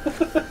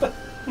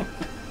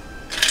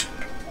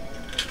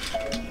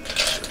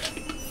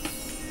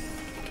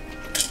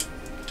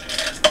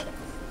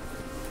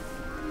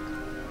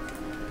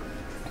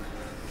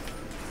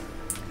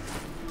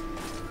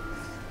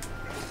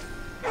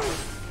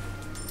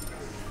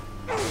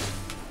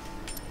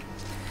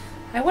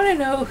 I want to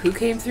know who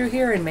came through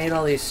here and made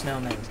all these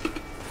snowmen.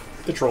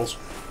 The trolls.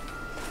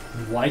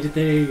 Why did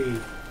they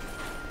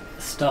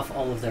stuff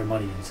all of their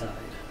money inside?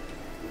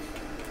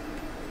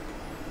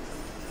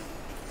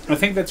 I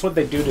think that's what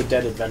they do to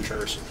dead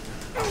adventurers.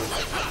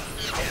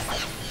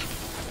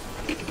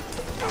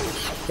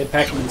 They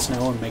pack them in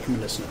snow and make them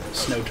into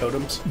snow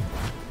totems.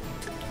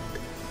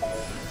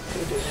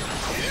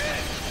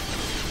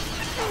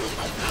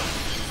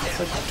 It's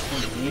like a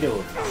tornado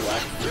of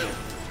black wood.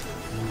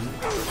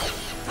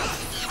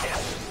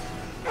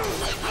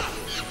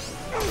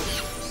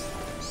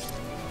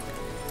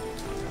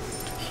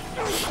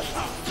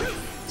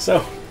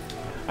 So,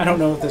 I don't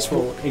know if this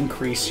will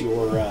increase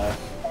your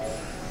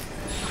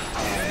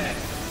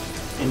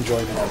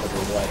enjoyment of it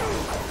or what,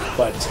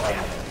 but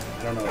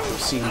I don't know if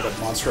you've seen, but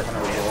Monster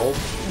Hunter World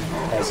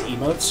has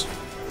emotes.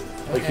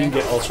 Like, you can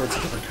get all sorts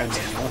of different kinds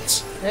of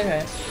emotes.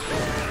 Okay. I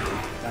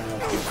don't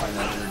know if you find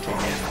that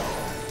entertaining.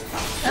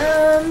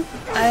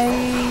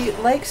 I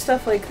like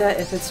stuff like that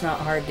if it's not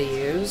hard to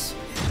use.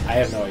 I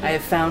have no idea. I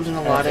have found in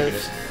a I lot don't of...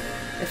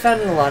 think it I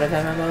found in a lot of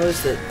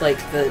MMOs that, like,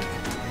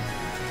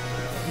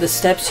 the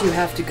steps you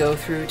have to go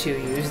through to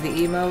use the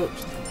emote,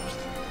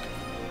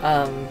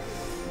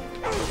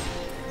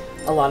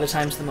 a lot of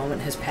times the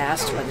moment has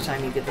passed by the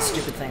time you get the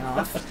stupid thing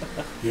off.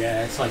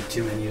 Yeah, it's like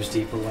 2 menus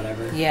deep or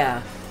whatever.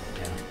 Yeah.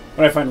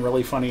 What I find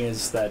really funny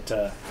is that,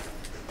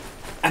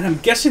 and I'm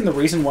guessing the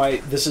reason why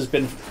this has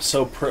been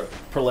so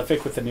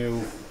prolific with the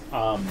new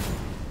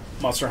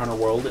Monster Hunter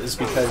World is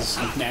because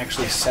you can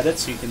actually set it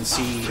so you can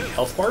see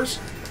health bars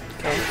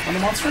on the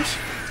monsters.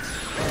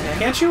 Okay.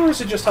 Can't you, or is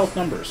it just health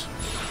numbers?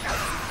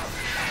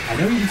 I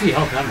know you can see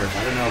health numbers.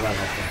 I don't know about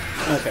health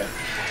numbers. Okay.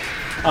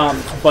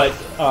 But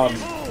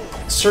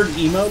certain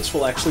emotes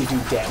will actually do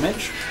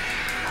damage.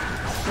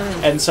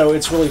 And so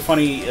it's really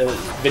funny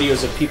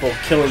videos of people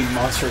killing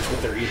monsters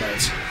with their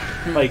emotes.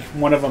 Like,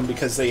 one of them,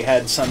 because they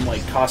had some,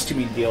 like,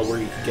 costuming deal where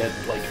you could get,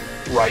 like,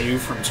 Ryu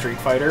from Street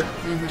Fighter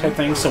type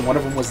thing. So one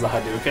of them was the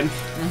Hadouken,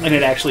 and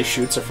it actually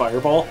shoots a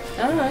fireball.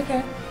 Oh,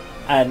 okay.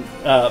 And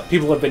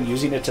people have been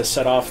using it to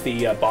set off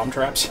the bomb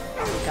traps.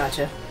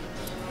 Gotcha.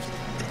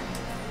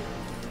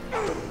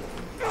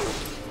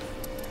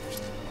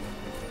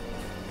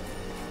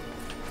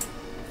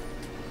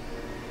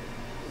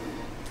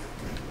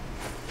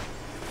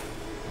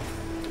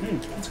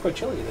 It's quite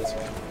chilly this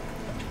way.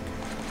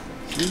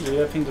 Usually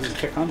that thing doesn't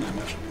kick on that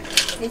much.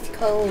 It's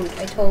cold.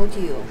 I told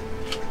you.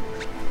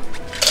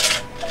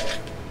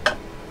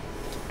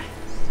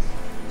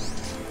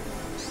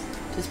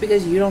 Just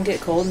because you don't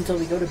get cold until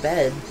we go to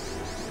bed.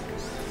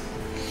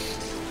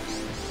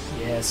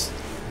 Yes.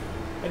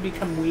 I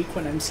become weak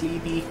when I'm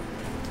sleepy.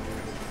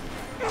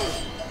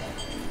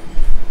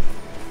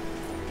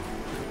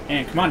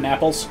 And come on,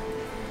 Napples.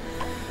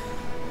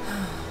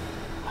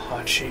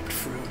 Heart-shaped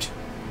fruit.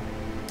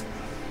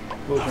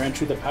 Will grant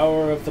you the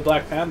power of the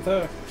Black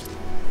Panther.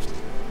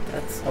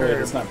 That's Oh wait,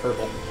 it's not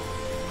purple.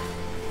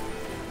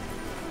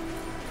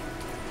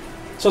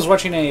 So I was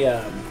watching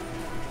a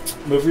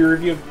movie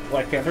review of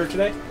Black Panther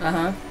today.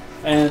 Uh-huh.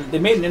 And they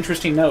made an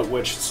interesting note,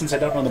 which, since I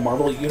don't know the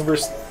Marvel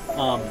Universe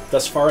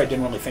thus far, I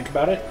didn't really think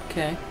about it.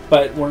 Okay.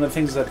 But one of the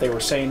things that they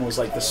were saying was,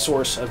 like, the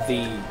source of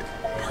the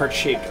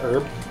heart-shaped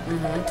herb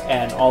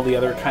and all the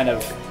other kind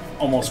of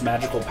almost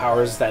magical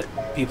powers that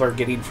people are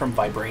getting from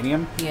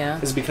vibranium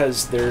is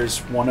because there's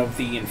one of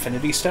the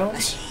Infinity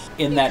Stones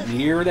in that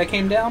meteor that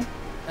came down.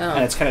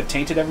 And it's kind of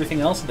tainted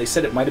everything else. And they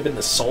said it might have been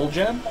the Soul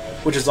Gem,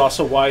 which is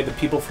also why the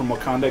people from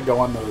Wakanda go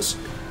on those,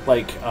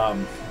 like,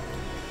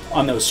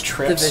 on those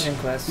trips. The Vision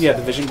Quest. Yeah,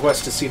 the Vision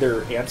Quest to see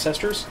their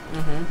ancestors.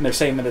 And they're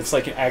saying that it's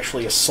like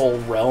actually a soul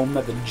realm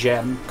that the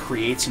gem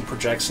creates and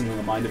projects into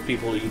the mind of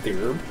people who eat the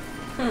herb.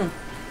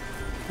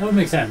 That would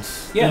make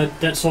sense. Yeah.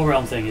 That soul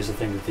realm thing is a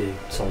thing that the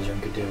Soul Gem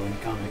could do in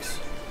comics.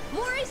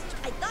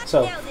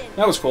 So,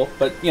 that was cool.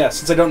 But yeah,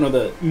 since I don't know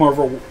the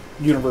Marvel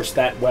Universe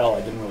that well,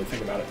 I didn't really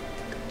think about it.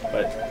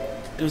 But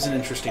it was an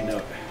interesting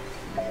note.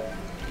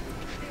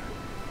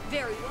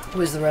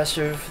 Was the rest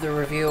of the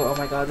review, oh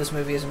my god, this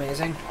movie is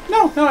amazing?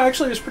 No,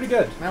 actually it was pretty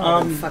good.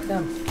 Well, fuck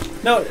them.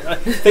 No,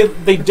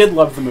 they did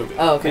love the movie.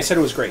 Oh, okay. They said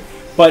it was great.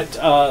 But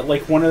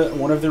like one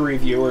of the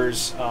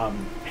reviewers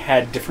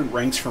had different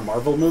ranks for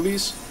Marvel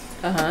movies.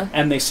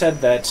 And they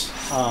said that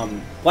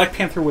Black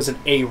Panther was an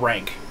A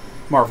rank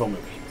Marvel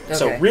movie. Okay.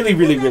 So really,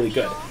 really, really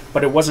good.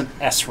 But it wasn't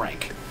S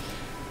rank.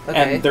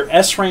 Okay. And their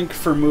S rank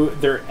for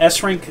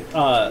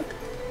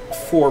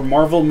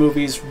Marvel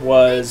movies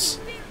was,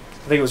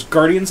 I think it was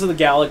Guardians of the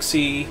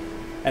Galaxy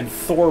and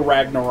Thor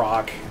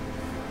Ragnarok,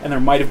 and there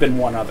might have been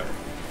one other.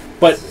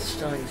 But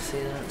still need to see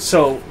that.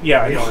 So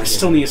yeah, I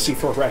still need to see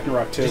Thor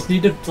Ragnarok too. Just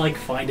need to like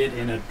find it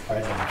in a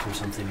Red Box or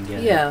something and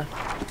get it.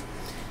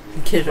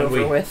 Get it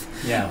over with.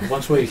 Yeah,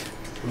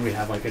 when we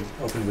have like an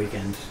open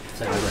weekend, if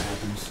that ever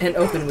happens. An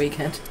open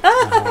weekend.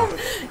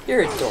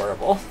 You're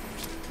adorable.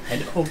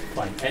 An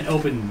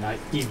open night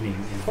evening.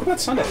 What about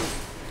Sunday?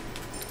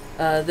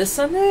 This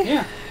Sunday?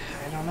 Yeah.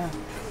 I don't know.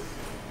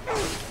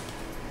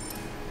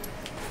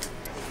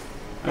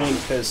 I mean,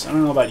 because I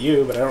don't know about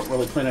you, but I don't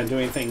really plan on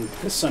doing anything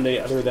this Sunday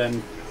other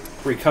than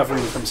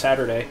recovering from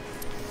Saturday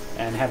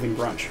and having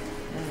brunch.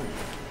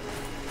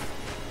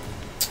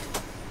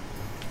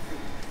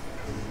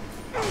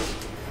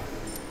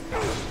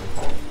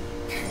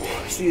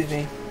 Excuse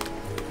me.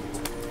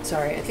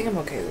 Sorry, I think I'm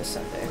okay this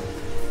Sunday.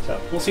 So,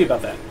 we'll see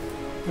about that.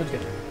 That's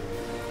good.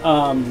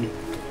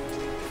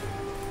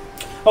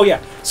 Oh yeah,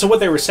 so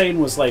what they were saying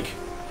was like,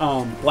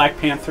 Black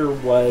Panther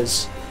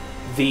was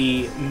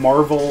the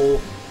Marvel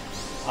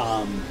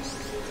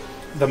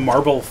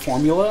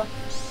formula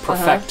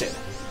perfected,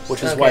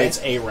 which is why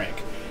it's A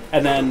rank.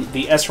 And then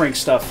the S rank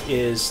stuff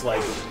is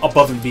like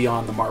above and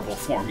beyond the Marvel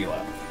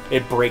formula.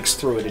 It breaks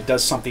through it. It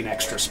does something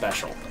extra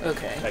special.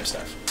 Okay. Type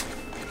stuff.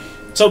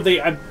 So they,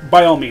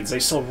 by all means, they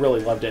still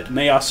really loved it. And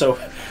they also,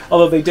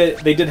 although they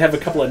did have a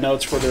couple of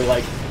notes where they're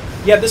like,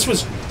 yeah, this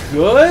was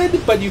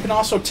good, but you can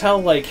also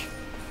tell like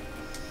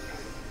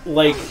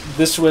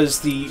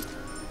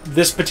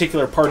this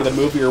particular part of the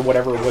movie or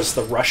whatever was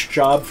the rush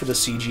job for the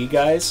CG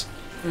guys.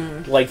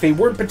 Like, they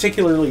weren't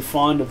particularly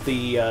fond of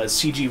the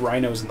CG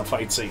rhinos in the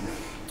fight scene.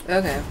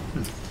 Okay.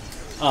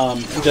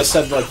 Just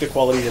said, like, the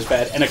quality is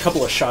bad. And a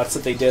couple of shots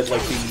that they did,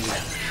 like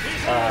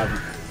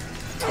the...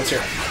 let's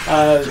hear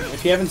it.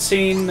 If you haven't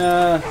seen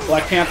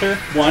Black Panther,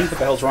 1, what the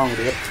hell's wrong with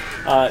you?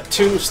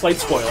 2, slight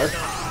spoiler.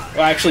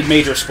 Well, actually,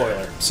 major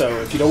spoiler. So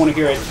if you don't want to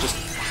hear it, just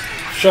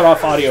shut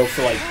off audio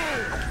for, like,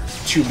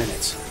 2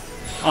 minutes.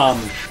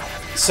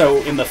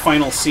 So in the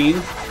final scene,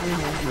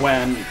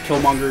 when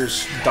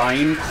Killmonger's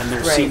dying and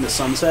they're seeing the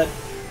sunset,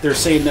 they're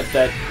saying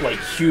that like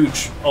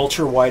huge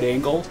ultra wide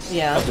angle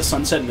of the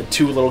sunset and the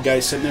two little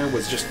guys sitting there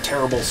was just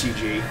terrible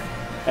CG.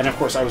 And of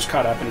course I was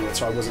caught up into it,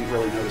 so I wasn't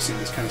really noticing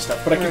this kind of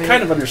stuff. But I could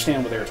kind of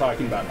understand what they were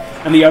talking about.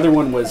 And the other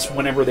one was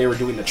whenever they were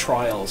doing the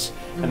trials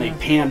and they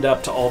panned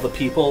up to all the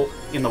people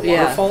in the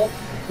waterfall.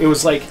 It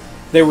was like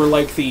they were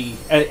like the,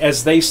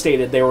 as they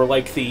stated, they were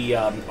like the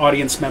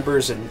audience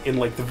members in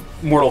like the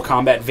Mortal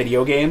Kombat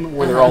video game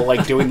where they're all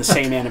like doing the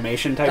same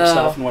animation type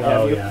stuff and what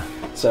have you. Yeah.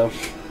 So,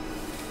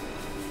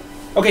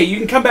 okay, you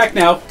can come back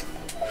now.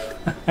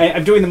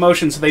 I'm doing the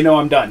motion so they know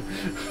I'm done.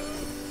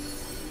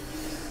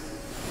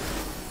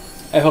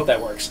 I hope that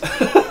works.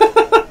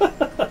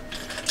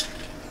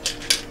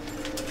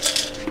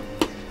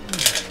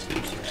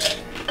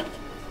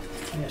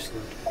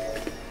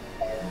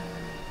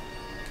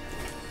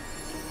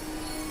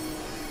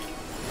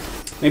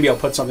 Maybe I'll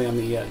put something on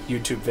the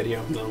YouTube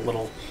video, the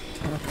little,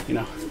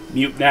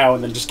 mute now,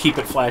 and then just keep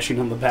it flashing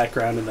on the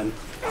background, and then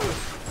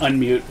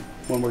unmute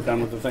when we're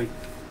done with the thing.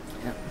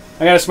 Yep.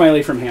 I got a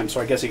smiley from Ham,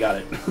 so I guess he got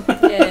it.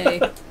 Yay.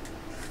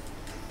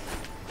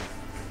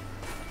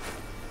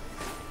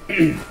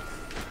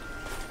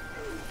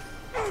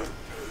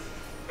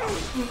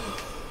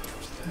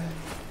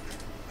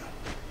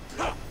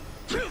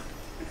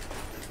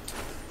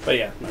 But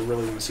yeah, I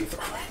really want to see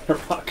Thor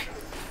Rock.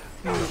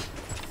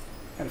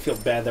 Kind of feel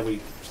bad that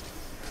we...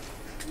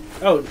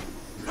 Oh,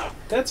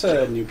 that's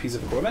a new piece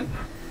of equipment.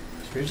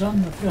 Spears on?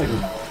 I feel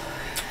like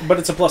But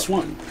it's a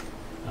 +1.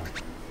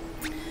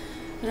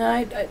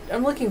 No,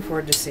 I'm looking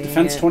forward to seeing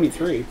Defense it.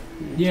 23.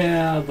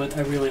 yeah, but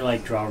I really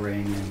like Draw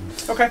Ring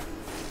and... Okay.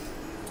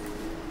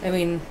 I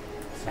mean,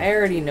 I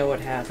already know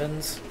what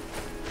happens.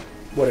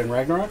 What, in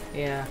Ragnarok?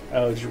 Yeah.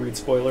 Oh, did you read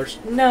spoilers?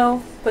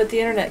 No, but the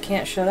internet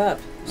can't shut up.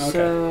 Okay.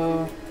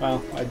 So...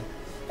 Well,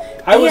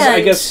 I was,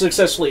 I guess,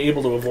 successfully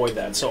able to avoid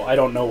that, so I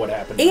don't know what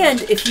happened.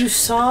 And if you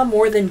saw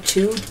more than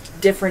 2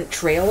 different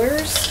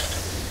trailers,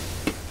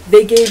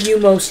 they gave you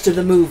most of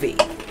the movie.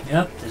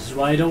 Yep, this is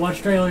why I don't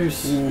watch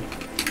trailers.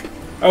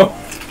 Oh.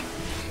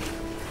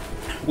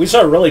 We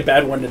saw a really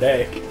bad one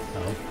today.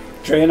 Oh.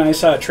 Trey and I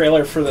saw a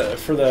trailer for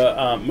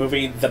the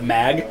movie The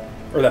Meg,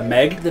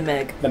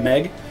 The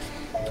Meg,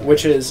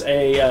 which is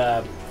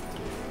a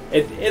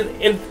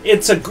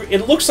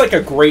it looks like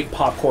a great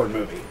popcorn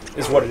movie,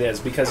 is what it is,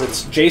 because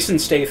it's Jason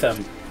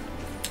Statham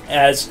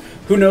as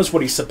who knows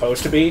what he's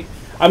supposed to be.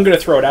 I'm going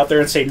to throw it out there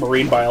and say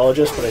marine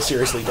biologist, but I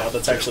seriously doubt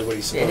that's actually what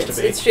he's supposed to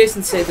be. It's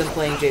Jason Statham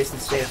playing Jason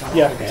Statham.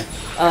 Yeah, Okay.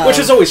 which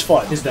is always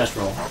fun. His best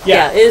role.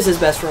 Yeah, it is his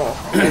best role.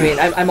 I mean,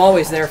 I'm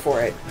always there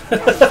for it.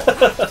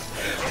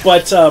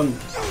 But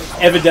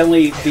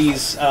evidently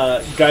these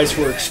guys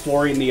who are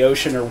exploring the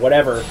ocean or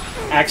whatever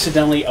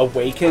accidentally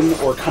awaken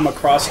or come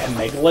across a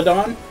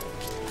megalodon,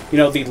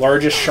 the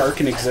largest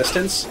shark in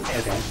existence,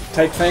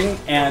 type thing,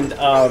 and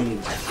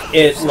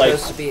it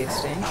Supposed to be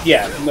extinct.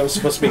 yeah, that was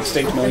supposed to be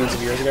extinct millions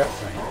of years ago,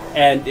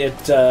 and it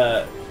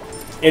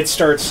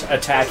starts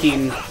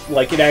attacking,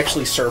 like it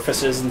actually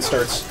surfaces and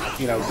starts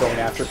going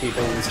after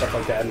people and stuff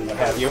like that and what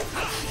have you.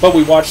 But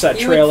we watched that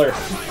trailer.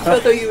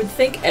 But though you would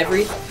think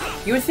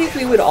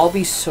we would all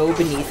be so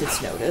beneath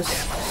its notice.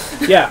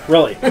 Yeah,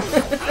 really.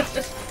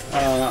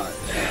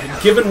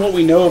 Given what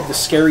we know of the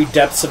scary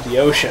depths of the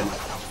ocean,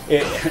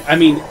 in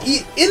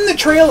the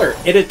trailer,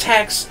 it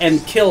attacks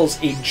and kills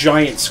a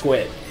giant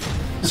squid.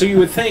 So you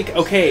would think,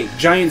 okay,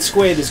 giant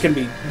squid is going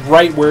to be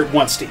right where it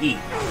wants to eat.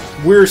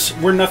 We're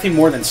nothing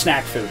more than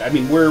snack food. I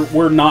mean,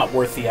 we're not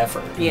worth the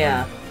effort.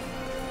 Yeah.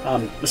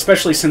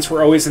 Especially since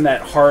we're always in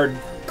that hard,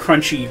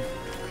 crunchy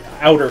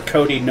outer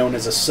coating known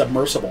as a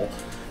submersible.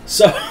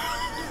 So.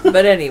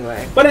 But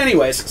anyway. But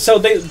anyways, so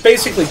they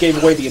basically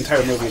gave away the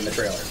entire movie in the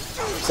trailer.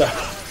 So.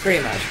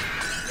 Pretty much.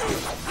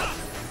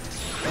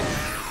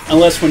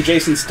 Unless when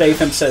Jason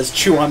Statham says,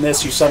 "Chew on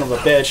this, you son of a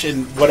bitch,"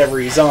 and whatever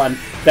he's on,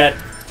 that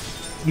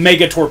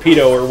mega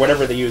torpedo or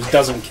whatever they use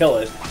doesn't kill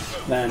it,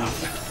 then. I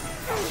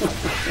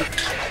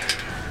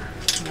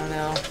don't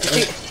know.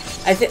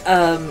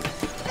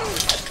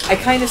 I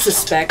kind of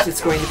suspect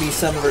it's going to be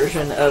some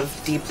version of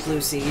Deep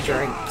Blue Sea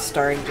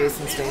starring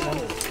Jason Statham.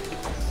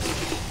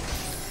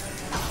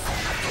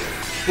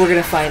 We're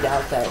gonna find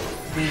out that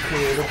we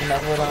created the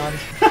Megalodon.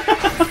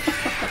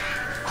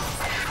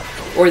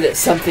 Or that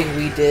something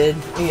we did,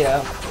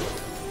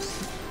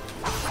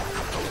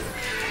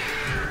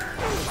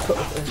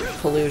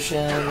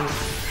 pollution,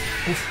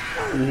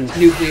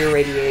 nuclear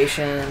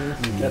radiation.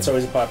 That's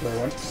always a popular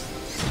one.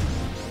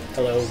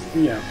 Hello,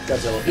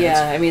 Godzilla fans.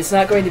 Yeah, I mean, it's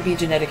not going to be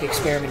genetic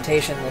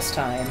experimentation this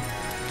time.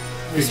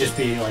 It could just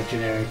be like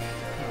generic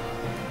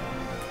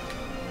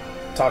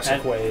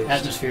toxic waves.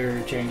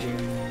 Atmosphere changing.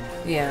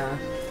 Yeah.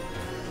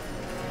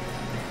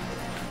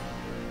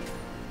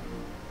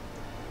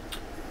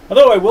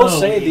 Although I will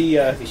say the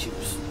heavy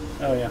shoes.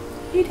 Oh yeah.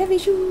 Need heavy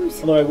shoes.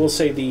 Although I will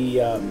say the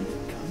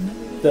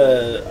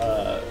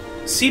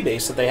sea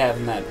base that they have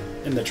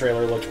in the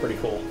trailer looked pretty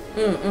cool.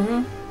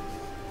 Mm-hmm.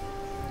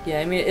 Yeah,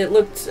 I mean, it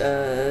looked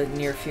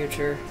near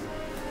future.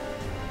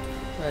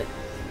 But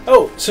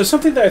oh, so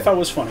something that I thought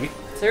was funny.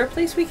 Is there a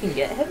place we can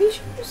get heavy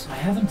shoes? I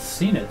haven't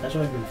seen it. That's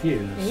why I'm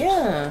confused.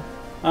 Yeah.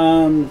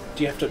 Do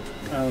you have to?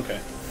 Oh, okay.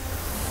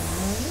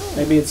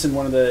 Maybe it's in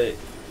one of the.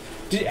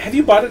 Have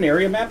you bought an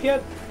area map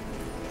yet?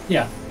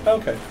 Yeah.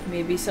 Okay.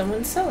 Maybe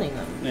someone's selling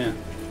them. Yeah.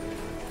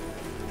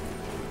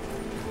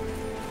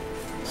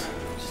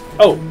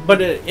 Oh,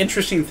 but an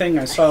interesting thing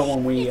I saw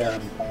when we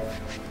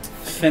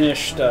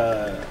finished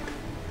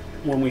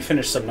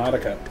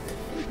Subnautica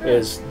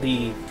is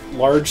the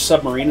large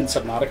submarine in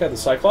Subnautica, the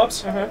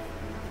Cyclops,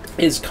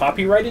 is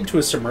copyrighted to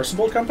a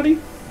submersible company.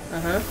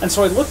 And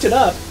so I looked it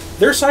up.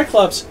 Their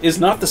Cyclops is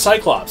not the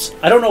Cyclops.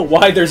 I don't know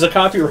why there's a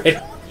copyright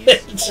on it.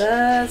 it.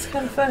 That's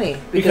kind of funny.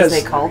 Because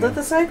they called it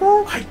the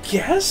Cyclops? I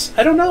guess?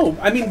 I don't know.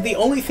 I mean, the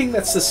only thing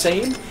that's the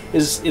same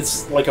is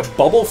it's like a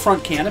bubble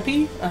front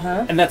canopy,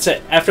 and that's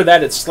it. After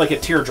that, it's like a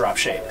teardrop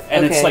shape,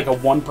 and it's like a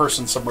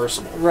one-person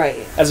submersible.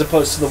 Right. As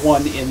opposed to the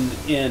one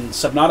in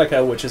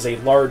Subnautica, which is a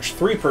large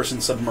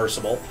 3-person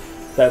submersible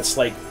that's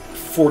like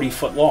 40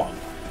 foot long.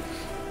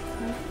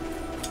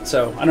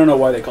 So, I don't know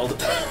why they called it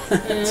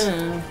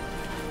that.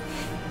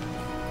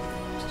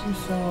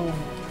 So...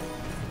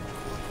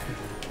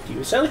 Do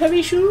you sell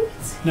heavy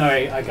shoes? No,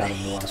 I got him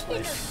in the last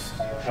place.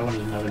 I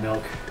wanted another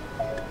milk.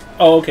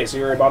 Oh, okay, so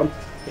you already bought them?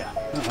 Yeah.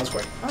 Oh, that's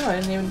quick. Oh, I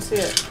didn't even see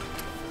it.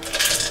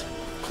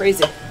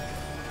 Crazy.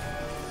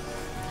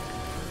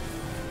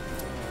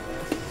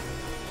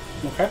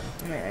 Okay.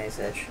 Very nice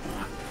edge.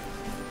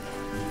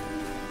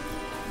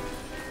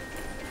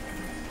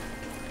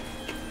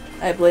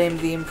 I blame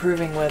the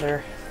improving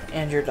weather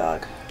and your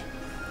dog.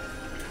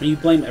 You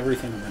blame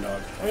everything on the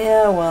dog.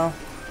 Yeah, well.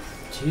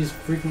 She's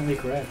frequently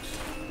correct.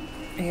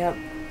 Yep.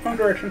 Wrong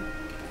direction.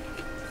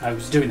 I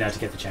was doing that to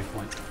get the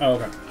checkpoint. Oh,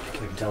 okay.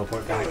 So I can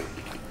teleport back.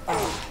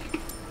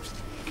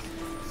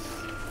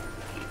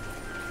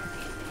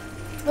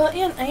 Well,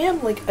 and I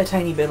am like a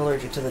tiny bit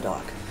allergic to the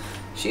dog.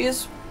 She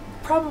is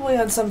probably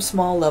on some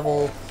small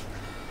level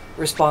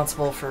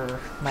responsible for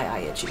my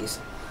eye itchies.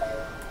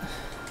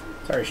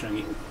 Sorry,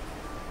 Snuggie.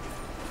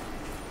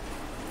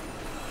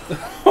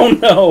 Oh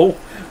no!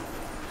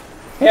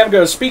 Ham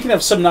goes, speaking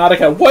of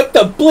Subnautica, what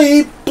the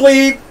bleep,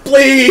 bleep,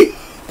 bleep?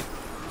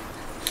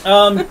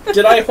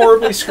 Did I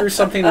horribly screw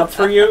something up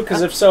for you?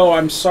 Because if so,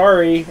 I'm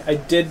sorry. I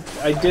did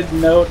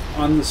note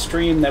on the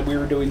stream that we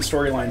were doing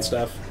storyline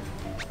stuff.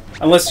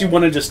 Unless you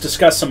want to just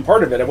discuss some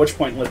part of it, at which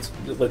point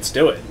let's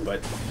do it. But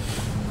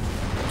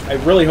I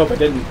really hope I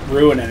didn't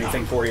ruin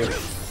anything for you.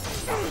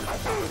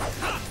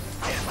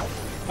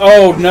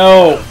 Oh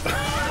no!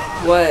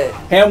 What?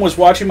 Ham was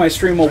watching my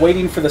stream while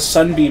waiting for the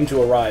sunbeam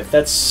to arrive.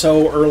 That's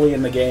so early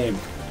in the game.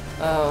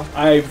 Oh.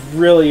 I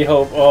really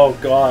hope... Oh,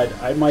 God.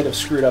 I might have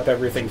screwed up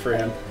everything for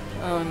him.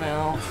 Oh,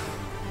 no.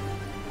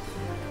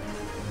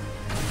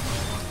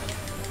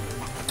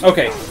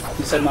 Okay.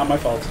 He said not my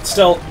fault.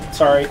 Still,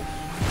 sorry.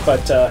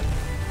 But,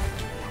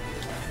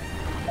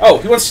 Oh,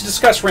 he wants to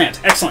discuss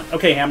rant. Excellent.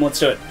 Okay, Ham, let's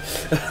do it.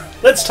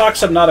 Let's talk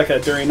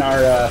Subnautica during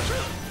our,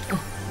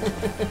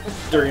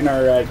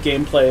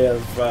 gameplay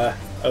of,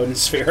 Odin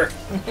Sphere.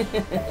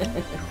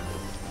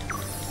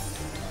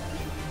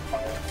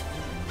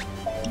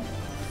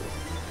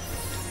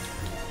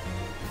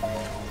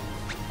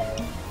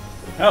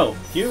 Oh,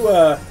 you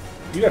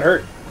got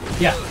hurt.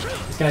 Yeah,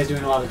 this guy's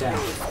doing a lot of damage.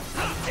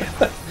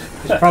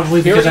 It's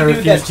probably because I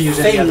refuse to use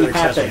any other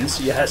accessories.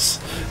 Yes.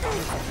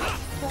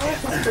 I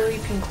like this dirty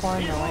pink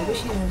corn though. I wish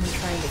he wouldn't be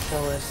trying to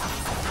kill us.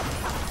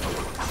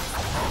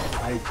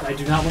 I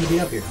do not want to be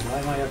up here. Why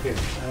am I up here?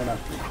 I don't know.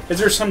 Is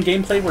there some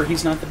gameplay where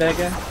he's not the bad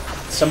guy?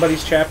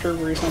 Somebody's chapter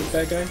where he's not the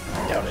bad guy?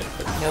 I doubt it.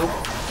 But... Nope.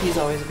 He's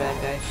always a bad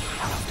guy.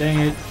 Dang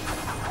it.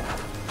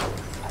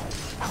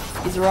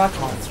 He's a rock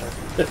monster.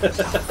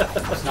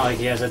 It's not like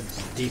he has a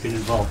deep and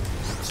involved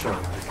story.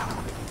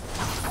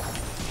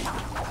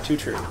 Too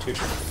true, too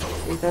true.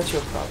 See, that's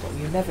your problem.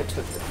 You never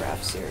took the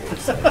craft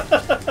seriously.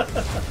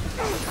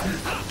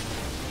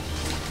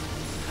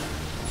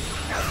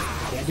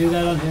 Can't do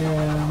that on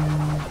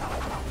him.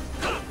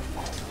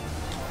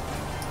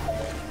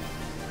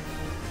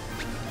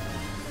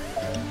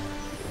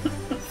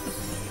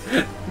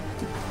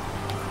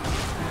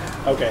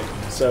 Okay,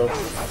 so...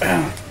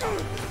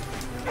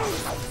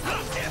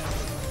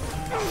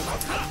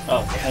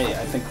 Oh,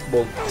 I think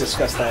we'll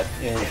discuss that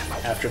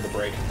after the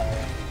break.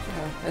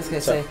 I was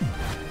gonna say.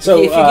 So,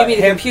 if you give me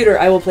the computer,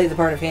 I will play the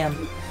part of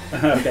Ham.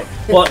 Okay.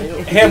 Well,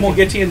 Ham, we'll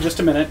get to you in just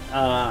a minute.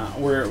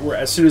 We're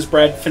as soon as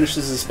Brad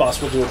finishes his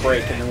boss, we'll do a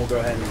break, and then we'll go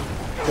ahead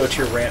and go to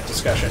your rant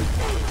discussion.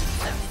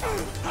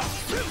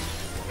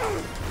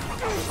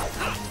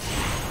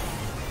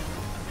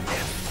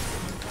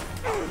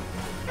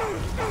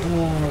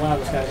 Oh, wow,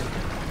 this guy's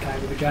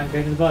kind of a giant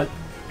pain in the butt.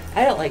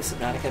 I don't like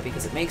Subnautica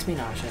because it makes me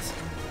nauseous.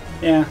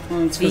 Yeah,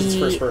 well, it's because it's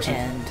first person.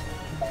 End.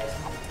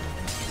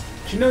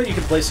 Do you know that you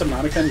can play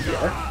Subnautica in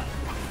VR?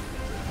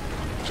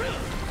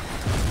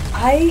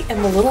 I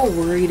am a little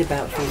worried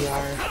about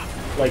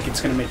VR. Like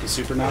it's going to make you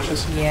super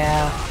nauseous?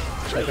 Yeah.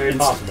 Like very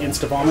possible.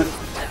 Insta-vomit?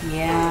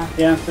 Yeah.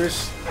 Yeah,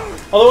 there's...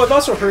 Although I've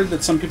also heard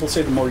that some people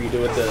say the more you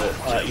do it,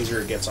 the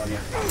easier it gets on you.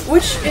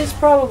 Which is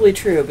probably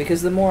true,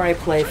 because the more I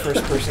play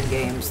first-person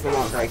games, the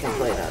longer I can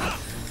play them.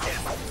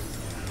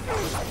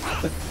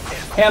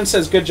 Ham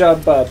says, good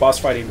job boss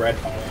fighting, Brad.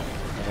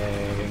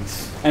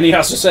 Thanks. And he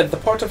also said, the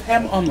part of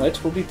Ham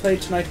Omelette will be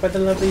played tonight by the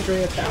lovely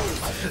Drea Town.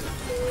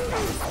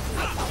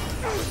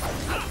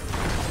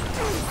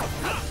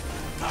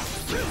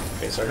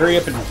 Okay, so hurry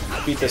up and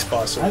beat this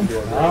boss so we can do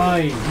it.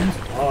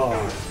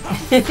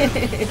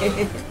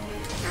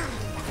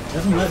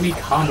 Doesn't let me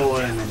combo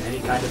him in any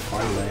kind of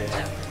fun way.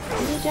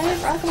 He's a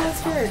giant rock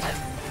monster.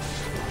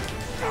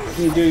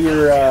 Can you do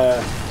your,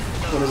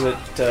 what is it,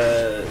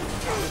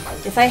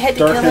 if I had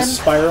to kill him,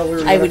 Spiral or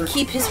whatever? I would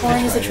keep his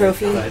horn as a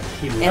trophy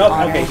and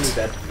honor okay, it. he's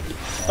dead.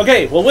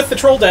 Okay, well, with the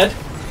troll dead,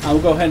 I will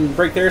go ahead and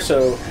break there.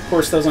 So, of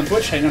course, those on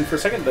Twitch, hang on for a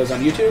second. Those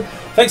on YouTube,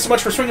 thanks so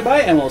much for swinging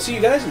by, and we'll see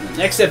you guys in the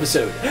next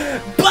episode.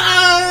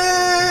 Bye!